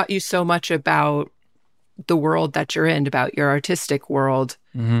taught you so much about the world that you're in, about your artistic world,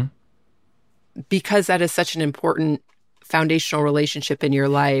 mm-hmm. because that is such an important foundational relationship in your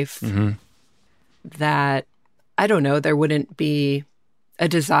life that, I don't know, there wouldn't be a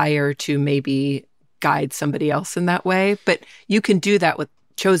desire to maybe guide somebody else in that way. But you can do that with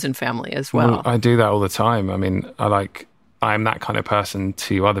chosen family as well. I do that all the time. I mean, I'm that kind of person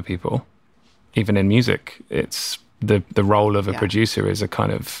to other people. Even in music, it's the role of a producer is a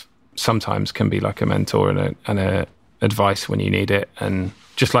kind of, sometimes can be like a mentor and a advice when you need it. And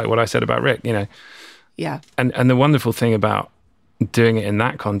just like what I said about Rick, you know. Yeah. And the wonderful thing about doing it in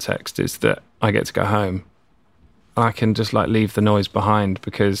that context is that I get to go home and I can just like leave the noise behind,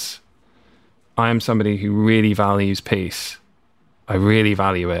 because I am somebody who really values peace. I really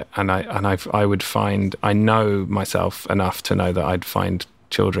value it. And I would find, I know myself enough to know that I'd find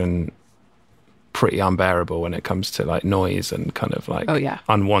children pretty unbearable when it comes to like noise and kind of like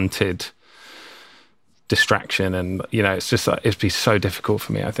unwanted distraction. And, you know, it's just like, it'd be so difficult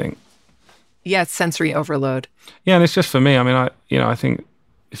for me, I think. Yeah, it's sensory overload. Yeah, and it's just for me. I mean, I think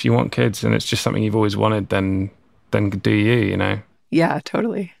if you want kids and it's just something you've always wanted, then do you know? Yeah,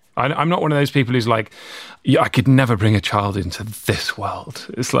 totally. I'm not one of those people who's like, I could never bring a child into this world.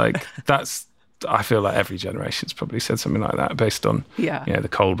 It's like, I feel like every generation's probably said something like that based on, you know, the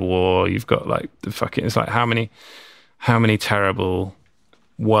Cold War. You've got like it's like how many terrible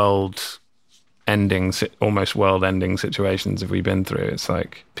almost world-ending situations have we been through? It's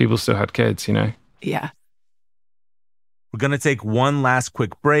like people still had kids, you know? Yeah. We're going to take one last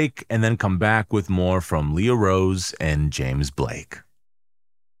quick break and then come back with more from Leah Rose and James Blake.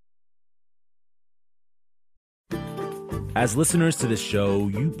 As listeners to this show,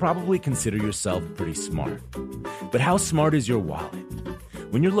 you probably consider yourself pretty smart. But how smart is your wallet?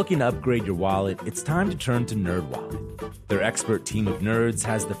 When you're looking to upgrade your wallet, it's time to turn to NerdWallet. Their expert team of nerds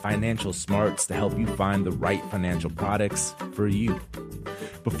has the financial smarts to help you find the right financial products for you.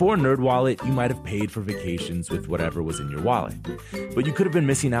 Before NerdWallet, you might have paid for vacations with whatever was in your wallet. But you could have been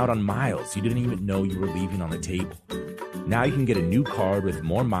missing out on miles you didn't even know you were leaving on the table. Now you can get a new card with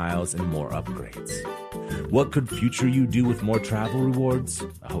more miles and more upgrades. What could future you do with more travel rewards?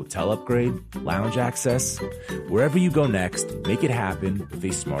 A hotel upgrade? Lounge access? Wherever you go next, make it happen with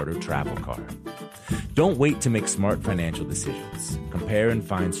a smarter travel card. Don't wait to make smart financial decisions. Compare and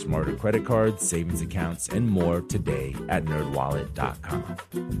find smarter credit cards, savings accounts, and more today at nerdwallet.com.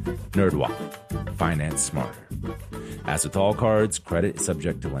 NerdWallet. Finance smarter. As with all cards, credit is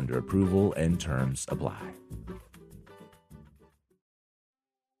subject to lender approval and terms apply.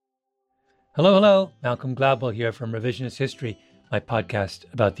 Hello. Malcolm Gladwell here from Revisionist History, my podcast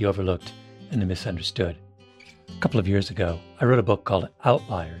about the overlooked and the misunderstood. A couple of years ago, I wrote a book called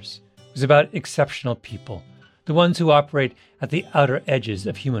Outliers. It was about exceptional people, the ones who operate at the outer edges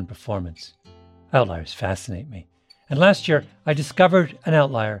of human performance. Outliers fascinate me. And last year, I discovered an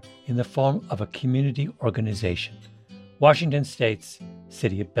outlier in the form of a community organization, Washington State's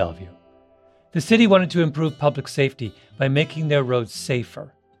City of Bellevue. The city wanted to improve public safety by making their roads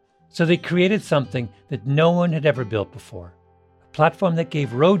safer. So they created something that no one had ever built before, a platform that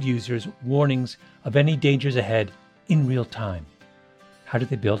gave road users warnings of any dangers ahead in real time. How did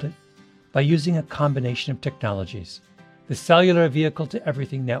they build it? By using a combination of technologies: the Cellular Vehicle to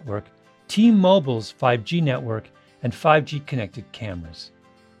Everything network, T-Mobile's 5G network, and 5G connected cameras.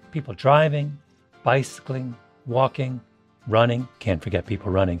 People driving, bicycling, walking, running, can't forget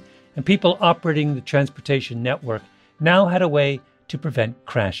people running, and people operating the transportation network now had a way to prevent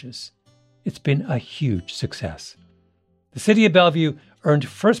crashes. It's been a huge success. The City of Bellevue earned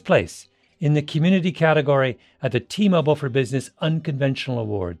first place in the community category at the T-Mobile for Business Unconventional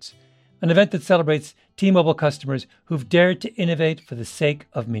Awards, an event that celebrates T-Mobile customers who've dared to innovate for the sake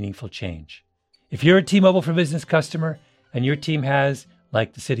of meaningful change. If you're a T-Mobile for Business customer and your team has,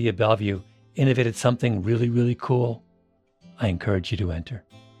 like the City of Bellevue, innovated something really, really cool, I encourage you to enter.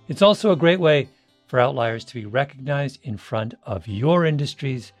 It's also a great way for outliers to be recognized in front of your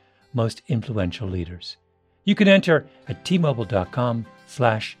industry's most influential leaders. You can enter at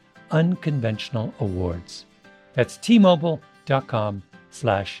tmobile.com/unconventional awards. That's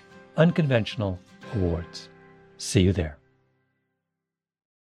tmobile.com/unconventional awards. See you there.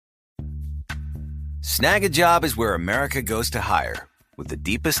 Snag a Job is where America goes to hire, with the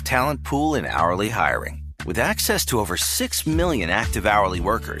deepest talent pool in hourly hiring. With access to over 6 million active hourly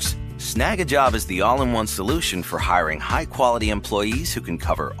workers, Snag a Job is the all-in-one solution for hiring high-quality employees who can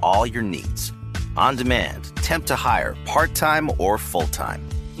cover all your needs. On demand, temp to hire, part-time or full-time.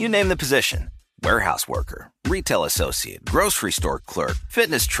 You name the position. Warehouse worker, retail associate, grocery store clerk,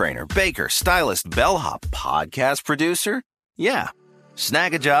 fitness trainer, baker, stylist, bellhop, podcast producer. Yeah,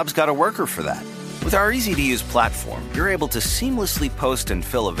 Snag a Job's got a worker for that. With our easy-to-use platform, you're able to seamlessly post and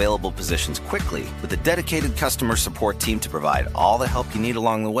fill available positions quickly with a dedicated customer support team to provide all the help you need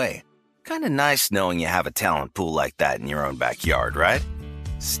along the way. Kind of nice knowing you have a talent pool like that in your own backyard, right?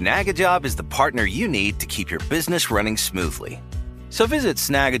 Snagajob is the partner you need to keep your business running smoothly. So visit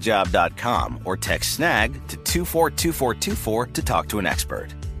snagajob.com or text snag to 242424 to talk to an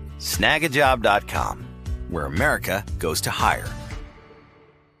expert. Snagajob.com, where America goes to hire.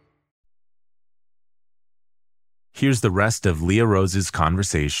 Here's the rest of Leah Rose's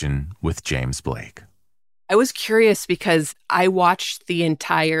conversation with James Blake. I was curious because I watched the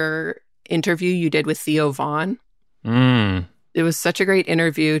entire interview you did with Theo Von. It was such a great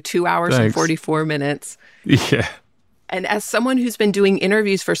interview, 2 hours and 44 minutes. Yeah. And as someone who's been doing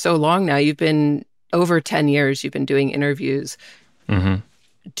interviews for so long now, you've been over 10 years, you've been doing interviews. Mm-hmm.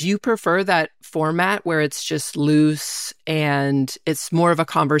 Do you prefer that format where it's just loose and it's more of a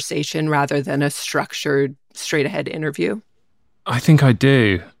conversation rather than a structured, straight ahead interview? I think I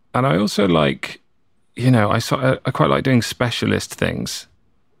do. And I also like, I quite like doing specialist things.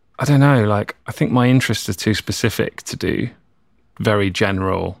 I don't know, I think my interests are too specific to do very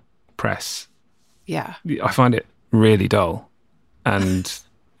general press. Yeah. I find it really dull. And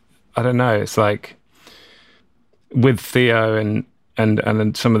I don't know, it's like with Theo and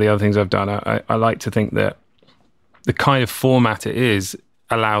some of the other things I've done, I like to think that the kind of format it is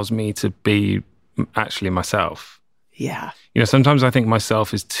allows me to be actually myself. Yeah. Sometimes I think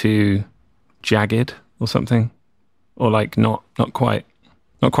myself is too jagged or something, or not quite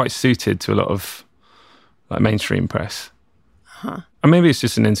suited to a lot of mainstream press. Huh. And maybe it's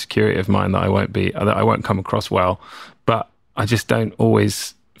just an insecurity of mine that I won't come across well, but I just don't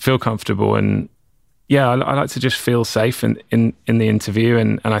always feel comfortable. And yeah, I like to just feel safe in the interview,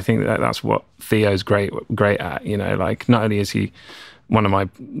 and I think that's what Theo's great at. Not only is he one of my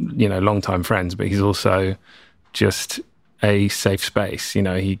longtime friends, but he's also just a safe space.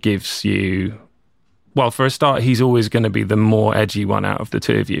 He gives you, well, for a start, he's always going to be the more edgy one out of the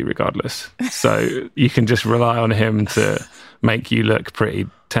two of you, regardless. So you can just rely on him to make you look pretty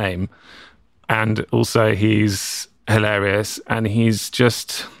tame. And also, he's hilarious, and he's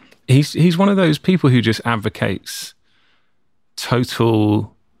one of those people who just advocates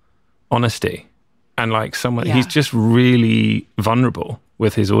total honesty, and he's just really vulnerable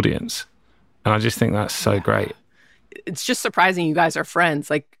with his audience, and I just think that's so great. It's just surprising you guys are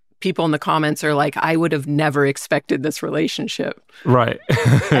friends. People in the comments are like, I would have never expected this relationship. Right.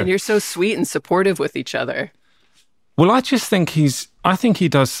 And you're so sweet and supportive with each other. Well, I just think I think he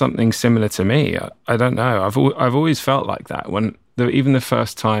does something similar to me. I don't know. I've always felt like that even the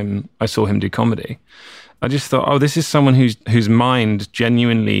first time I saw him do comedy. I just thought, this is someone whose mind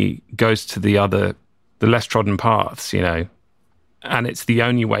genuinely goes to the less trodden paths, and it's the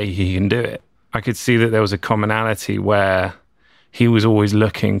only way he can do it. I could see that there was a commonality where he was always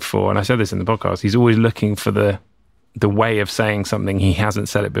looking for, and I said this in the podcast, he's always looking for the way of saying something he hasn't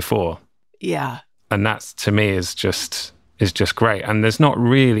said it before. Yeah. And that, to me, is just great. And there's not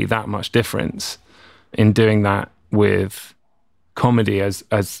really that much difference in doing that with comedy as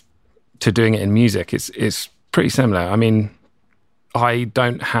to doing it in music. It's pretty similar. I mean, I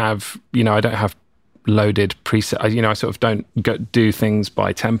don't have loaded preset. I sort of don't do things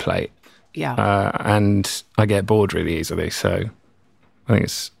by template. Yeah. And I get bored really easily. So I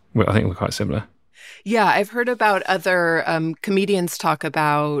think we're quite similar. Yeah, I've heard about other comedians talk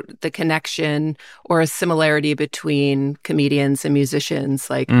about the connection or a similarity between comedians and musicians.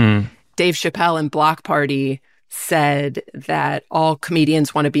 Dave Chappelle in Block Party said that all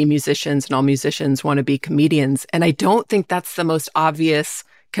comedians want to be musicians and all musicians want to be comedians. And I don't think that's the most obvious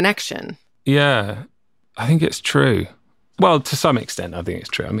connection. Yeah, I think it's true. Well, to some extent, I think it's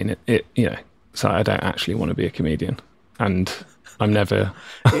true. I mean, so I don't actually want to be a comedian, and I'm never,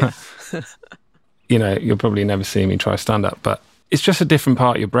 you'll probably never see me try stand-up, but it's just a different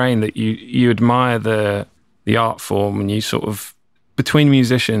part of your brain that you admire the art form, and you sort of, between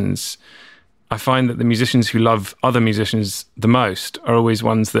musicians, I find that the musicians who love other musicians the most are always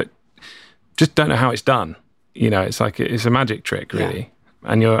ones that just don't know how it's done. It's it's a magic trick, really.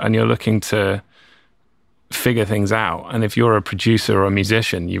 Yeah. And you're looking to figure things out. And if you're a producer or a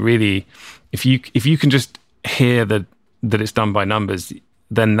musician, you really, if you can just hear that it's done by numbers,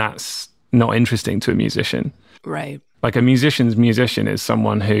 then that's not interesting to a musician. Right. A musician's musician is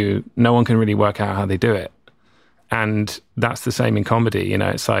someone who no one can really work out how they do it. And that's the same in comedy.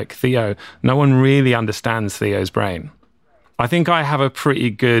 It's like Theo, no one really understands Theo's brain. I think I have a pretty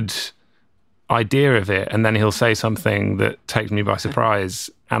good idea of it, and then he'll say something that takes me by surprise.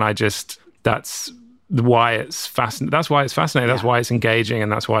 And that's why it's fascinating. That's why it's fascinating. That's why it's engaging. And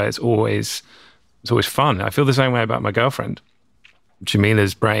that's why it's always it's always fun. I feel the same way about my girlfriend.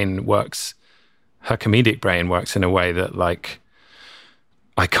 Jamila's brain works, her comedic brain works in a way that like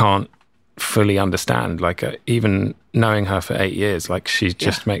I can't fully understand. Like even knowing her for 8 years, like she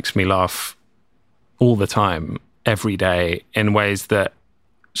just makes me laugh all the time, every day, in ways that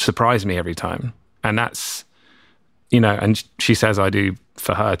surprise me every time. And that's, you know, and she says I do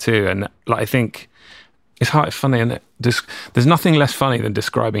for her too. And like, I think it's hard, funny, and there's nothing less funny than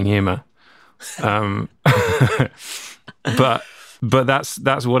describing humor. But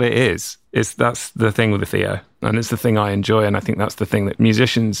that's what it is. That's the thing with the Theo, and it's the thing I enjoy. And I think that's the thing that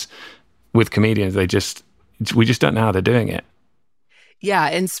musicians with comedians, we just don't know how they're doing it. Yeah.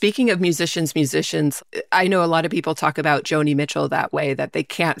 And speaking of musicians, I know a lot of people talk about Joni Mitchell that way, that they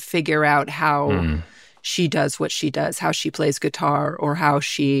can't figure out how she does what she does, how she plays guitar, or how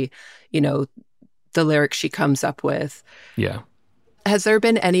she, you know, the lyrics she comes up with. Yeah. Has there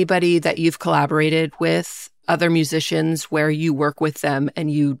been anybody that you've collaborated with, other musicians, where you work with them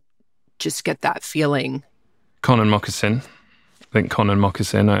and you just get that feeling? Con and Moccasin. I think Con and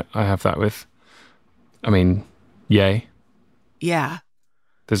Moccasin, I have that with. I mean, Ye. Yeah.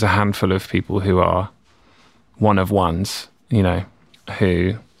 There's a handful of people who are one of ones, you know,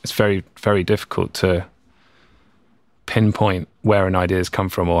 who it's very, very difficult to pinpoint where an idea has come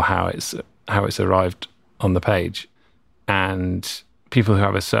from or how it's arrived on the page. And people who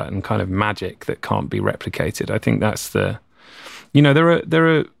have a certain kind of magic that can't be replicated. I think that's the, you know, there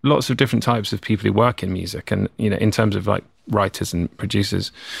are lots of different types of people who work in music, and, you know, in terms of like writers and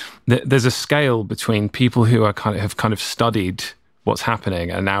producers, there's a scale between people who are have kind of studied what's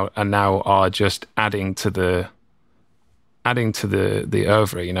happening and now are just adding to the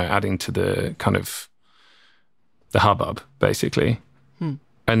oeuvre, you know, adding to the kind of the hubbub, basically.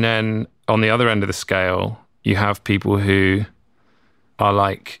 And then on the other end of the scale, you have people who are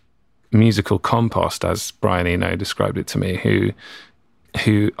like musical compost, as Brian Eno described it to me, who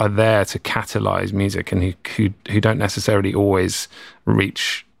are there to catalyze music, and who don't necessarily always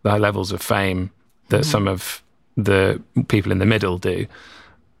reach the levels of fame that some of the people in the middle do,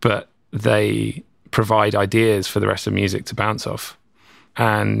 but they provide ideas for the rest of music to bounce off.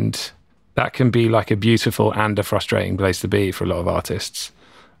 And that can be like a beautiful and a frustrating place to be for a lot of artists.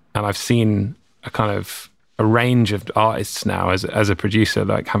 And I've seen a range of artists now as a producer,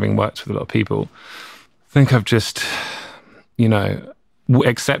 like having worked with a lot of people. I think I've just, you know,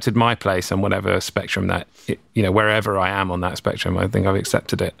 accepted my place on whatever spectrum you know, wherever I am on that spectrum, I think I've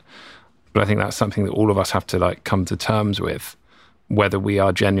accepted it. But I think that's something that all of us have to like come to terms with, whether we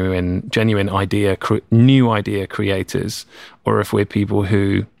are genuine new idea creators, or if we're people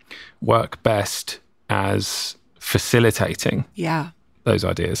who work best as facilitating those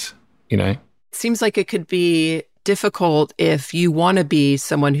ideas, you know? Seems like it could be difficult if you want to be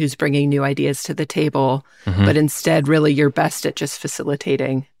someone who's bringing new ideas to the table, but instead really you're best at just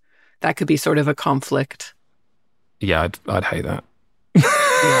facilitating. That could be sort of a conflict. Yeah, I'd hate that.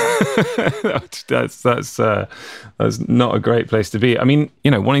 That's not a great place to be. I mean,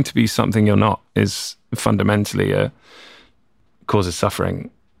 you know, wanting to be something you're not is fundamentally causes suffering.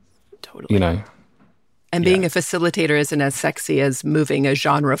 Totally. You know. And being a facilitator isn't as sexy as moving a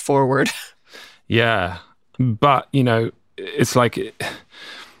genre forward. Yeah. But, you know, it's like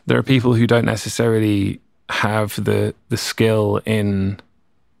there are people who don't necessarily have the skill in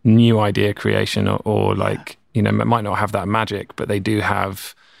new idea creation or like, you know, might not have that magic, but they do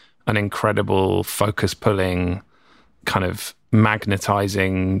have an incredible focus-pulling, kind of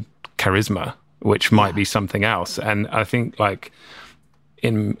magnetizing charisma, which might be something else. And I think like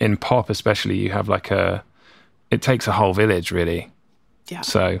in pop especially, you have like it takes a whole village, really. Yeah.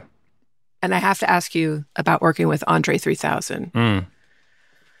 So... And I have to ask you about working with Andre 3000. It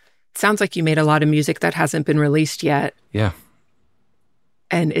sounds like you made a lot of music that hasn't been released yet. Yeah.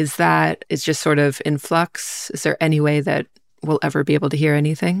 And is just sort of in flux? Is there any way that we'll ever be able to hear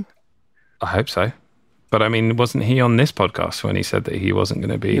anything? I hope so. But I mean, wasn't he on this podcast when he said that he wasn't going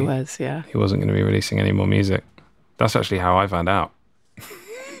to be... He was, yeah. He wasn't going to be releasing any more music. That's actually how I found out.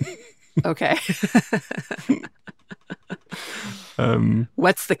 Okay.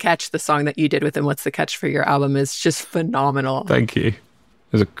 What's the Catch, the song that you did with him? What's the Catch for your album is just phenomenal. Thank you. It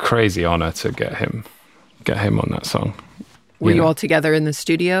was a crazy honor to get him on that song. Were you all together in the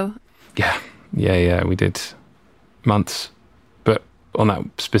studio? Yeah. We did months, but on that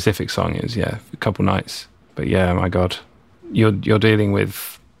specific song it was a couple nights. But yeah, my God, you're dealing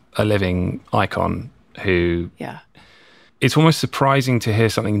with a living icon who. Yeah. It's almost surprising to hear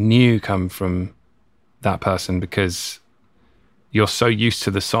something new come from that person, because you're so used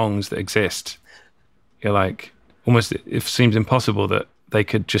to the songs that exist. You're like, almost, it seems impossible that they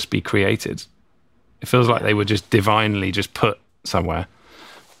could just be created. It feels like they were just divinely just put somewhere,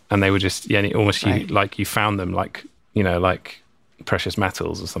 and they were just almost like you found them, like like precious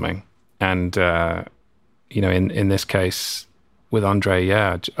metals or something. And in this case with Andre,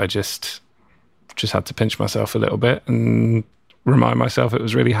 I just had to pinch myself a little bit and remind myself it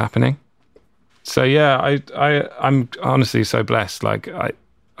was really happening. So I'm honestly so blessed. Like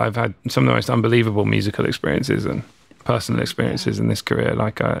I've had some of the most unbelievable musical experiences and personal experiences in this career.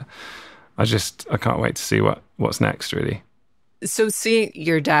 Like I can't wait to see what's next, really. So seeing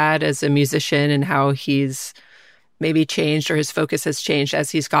your dad as a musician and how he's maybe changed, or his focus has changed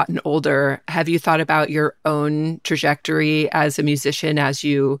as he's gotten older, have you thought about your own trajectory as a musician as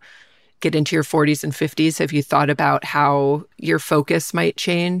you get into your 40s and 50s? Have you thought about how your focus might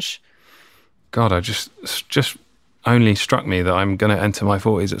change? God, I just only struck me that I'm going to enter my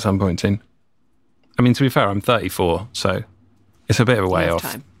 40s at some point soon. I mean, to be fair, I'm 34, so it's a bit of a way off.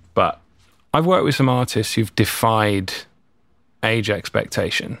 Time. But I've worked with some artists who've defied age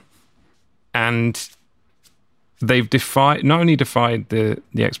expectation, and they've not only defied the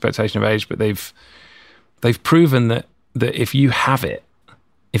expectation of age, but they've proven that if you have it,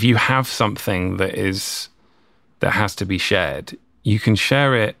 if you have something that has to be shared, you can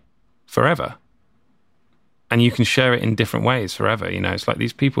share it forever. And you can share it in different ways forever. It's like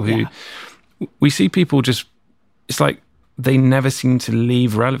these people who we see people just, it's like they never seem to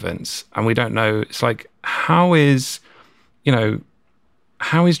leave relevance, and we don't know. It's like, how is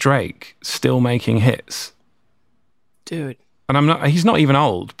Drake still making hits? Dude. And he's not even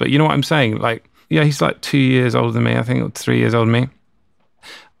old, but you know what I'm saying? Like, he's like 2 years older than me, I think, or 3 years older than me.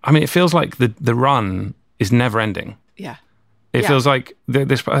 I mean, it feels like the run is never ending. Yeah. It feels like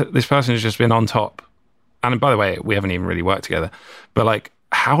this person has just been on top. And by the way, we haven't even really worked together. But like,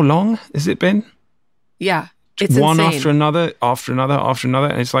 how long has it been? Yeah, it's one insane. after another,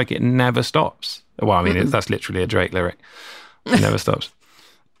 and it's like it never stops. Well, I mean, that's literally a Drake lyric. It never stops.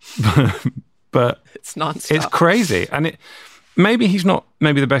 But it's nonstop. It's crazy, and maybe he's not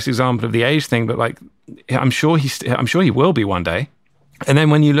the best example of the age thing, but like, I'm sure he will be one day. And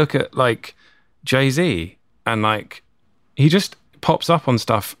then when you look at like Jay-Z, and like he just pops up on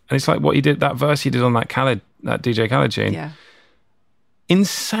stuff, and it's like what he did, that verse he did on that DJ Khaled tune. Yeah.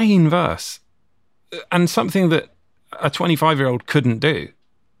 Insane verse. And something that a 25-year-old couldn't do.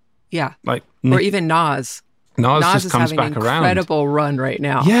 Yeah. Like, or even Nas. Nas just comes back around. Nas is having an incredible run right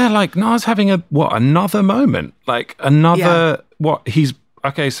now. Yeah, like Nas having another moment. Like he's,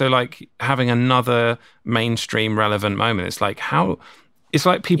 okay, so like having another mainstream relevant moment. It's like it's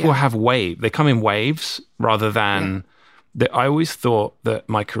like people have they come in waves rather than... I always thought that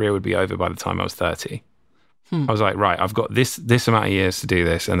my career would be over by the time I was 30. I was like, right, I've got this amount of years to do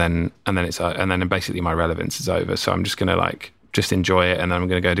this, and then basically my relevance is over. So I'm just gonna like just enjoy it, and then I'm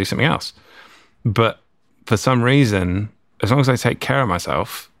gonna go do something else. But for some reason, as long as I take care of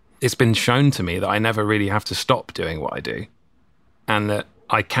myself, it's been shown to me that I never really have to stop doing what I do, and that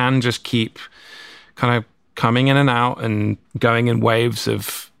I can just keep kind of coming in and out and going in waves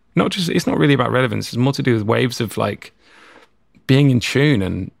of it's not really about relevance. It's more to do with waves of like being in tune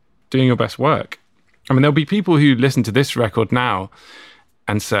and doing your best work. I mean, there'll be people who listen to this record now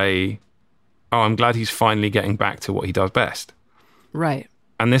and say, oh, I'm glad he's finally getting back to what he does best. Right.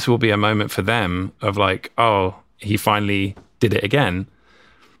 And this will be a moment for them of like, oh, he finally did it again.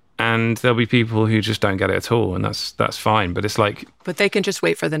 And there'll be people who just don't get it at all, and that's fine. But it's like... But they can just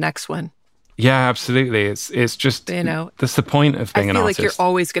wait for the next one. Yeah, absolutely. It's just, that's the point of being an artist. I feel like you're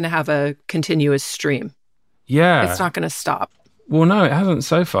always going to have a continuous stream. Yeah. It's not going to stop. Well, no, it hasn't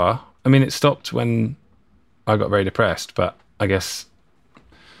so far. I mean, it stopped when I got very depressed, but I guess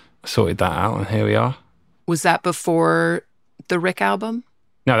I sorted that out, and here we are. Was that before the Rick album?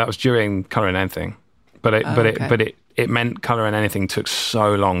 No, that was during Colour in Anything. But it meant Colour in Anything took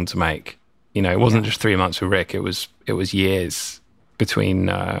so long to make. It wasn't just 3 months with Rick. It was years between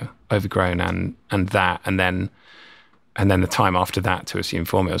Overgrown and that, and then the time after that to Assume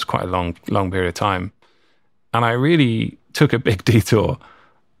Form. It was quite a long period of time, and I really took a big detour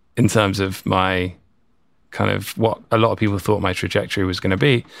in terms of my kind of what a lot of people thought my trajectory was going to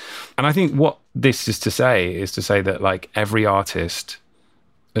be. And I think what this is to say that like every artist,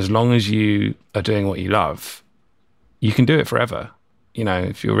 as long as you are doing what you love, you can do it forever.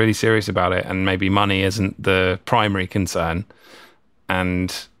 If you're really serious about it, and maybe money isn't the primary concern.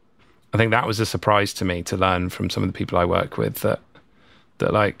 And I think that was a surprise to me to learn from some of the people I work with that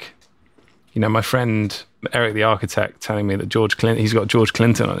like, my friend Eric the Architect telling me that he's got George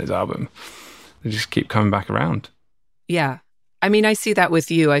Clinton on his album. They just keep coming back around. Yeah. I mean, I see that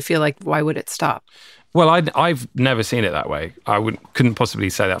with you. I feel like, why would it stop? Well, I've never seen it that way. I couldn't possibly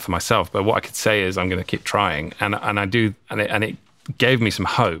say that for myself. But what I could say is I'm going to keep trying, and I do, and it gave me some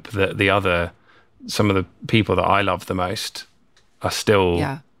hope that some of the people that I love the most are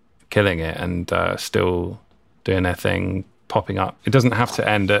still killing it and still doing their thing, popping up. It doesn't have to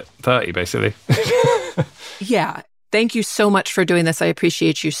end at 30, basically. Yeah. Thank you so much for doing this. I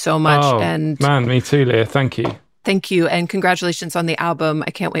appreciate you so much. Oh, and man, me too, Leah. Thank you. Thank you. And congratulations on the album.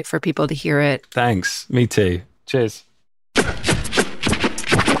 I can't wait for people to hear it. Thanks. Me too. Cheers.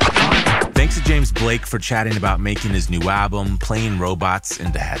 Thanks to James Blake for chatting about making his new album, Playing Robots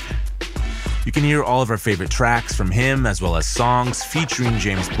into Heaven. You can hear all of our favorite tracks from him, as well as songs featuring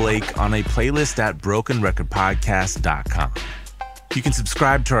James Blake on a playlist at brokenrecordpodcast.com. You can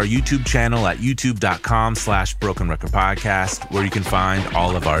subscribe to our YouTube channel at youtube.com/brokenrecordpodcast, where you can find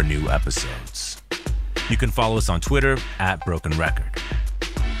all of our new episodes. You can follow us on Twitter at Broken Record.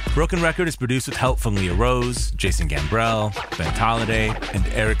 Broken Record is produced with help from Leah Rose, Jason Gambrell, Ben Tolliday, and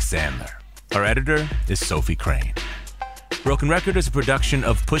Eric Sandler. Our editor is Sophie Crane. Broken Record is a production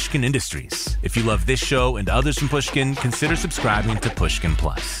of Pushkin Industries. If you love this show and others from Pushkin, consider subscribing to Pushkin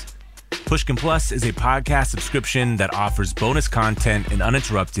Plus. Pushkin Plus is a podcast subscription that offers bonus content and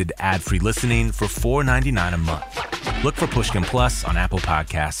uninterrupted ad-free listening for $4.99 a month. Look for Pushkin Plus on Apple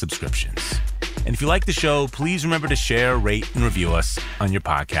Podcast subscriptions. And if you like the show, please remember to share, rate, and review us on your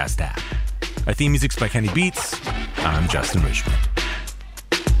podcast app. Our theme music's by Kenny Beats. I'm Justin Richmond.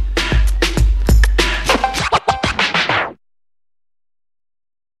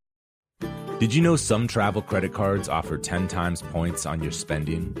 Did you know some travel credit cards offer 10 times points on your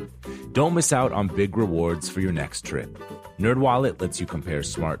spending? Don't miss out on big rewards for your next trip. NerdWallet lets you compare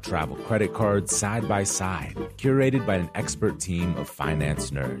smart travel credit cards side by side, curated by an expert team of finance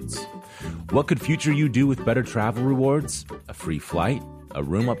nerds. What could future you do with better travel rewards? A free flight? A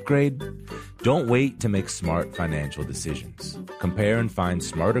room upgrade? Don't wait to make smart financial decisions. Compare and find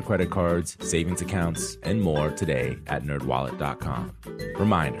smarter credit cards, savings accounts, and more today at nerdwallet.com.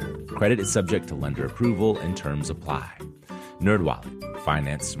 Reminder, credit is subject to lender approval and terms apply. NerdWallet,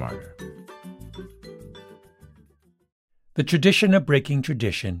 finance smarter. The tradition of breaking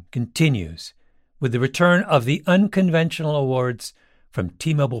tradition continues with the return of the Unconventional Awards from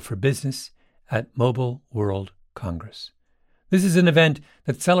T-Mobile for Business at Mobile World Congress. This is an event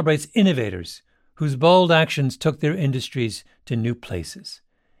that celebrates innovators whose bold actions took their industries to new places.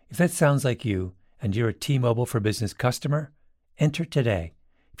 If that sounds like you and you're a T-Mobile for Business customer, enter today.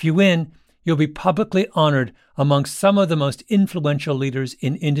 If you win, you'll be publicly honored amongst some of the most influential leaders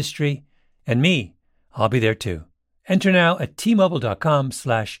in industry. And me, I'll be there too. Enter now at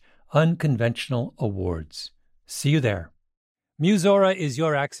tmobile.com/unconventional awards. See you there. Musora is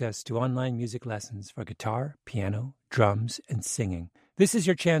your access to online music lessons for guitar, piano, drums, and singing. This is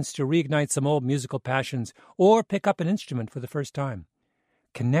your chance to reignite some old musical passions or pick up an instrument for the first time.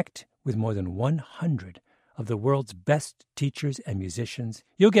 Connect with more than 100 of the world's best teachers and musicians.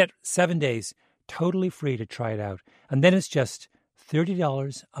 You'll get 7 days totally free to try it out, and then it's just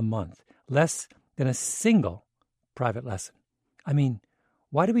 $30 a month, less than a single private lesson. I mean,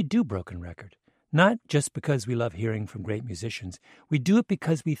 why do we do Broken Record? Not just because we love hearing from great musicians. We do it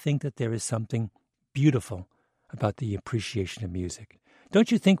because we think that there is something beautiful about the appreciation of music.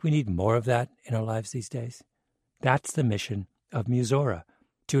 Don't you think we need more of that in our lives these days? That's the mission of Musora,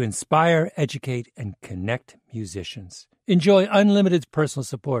 to inspire, educate, and connect musicians. Enjoy unlimited personal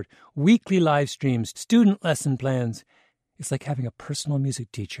support, weekly live streams, student lesson plans. It's like having a personal music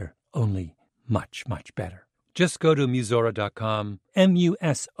teacher, only much, much better. Just go to Musora.com,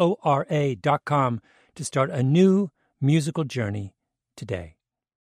 Musora.com, to start a new musical journey today.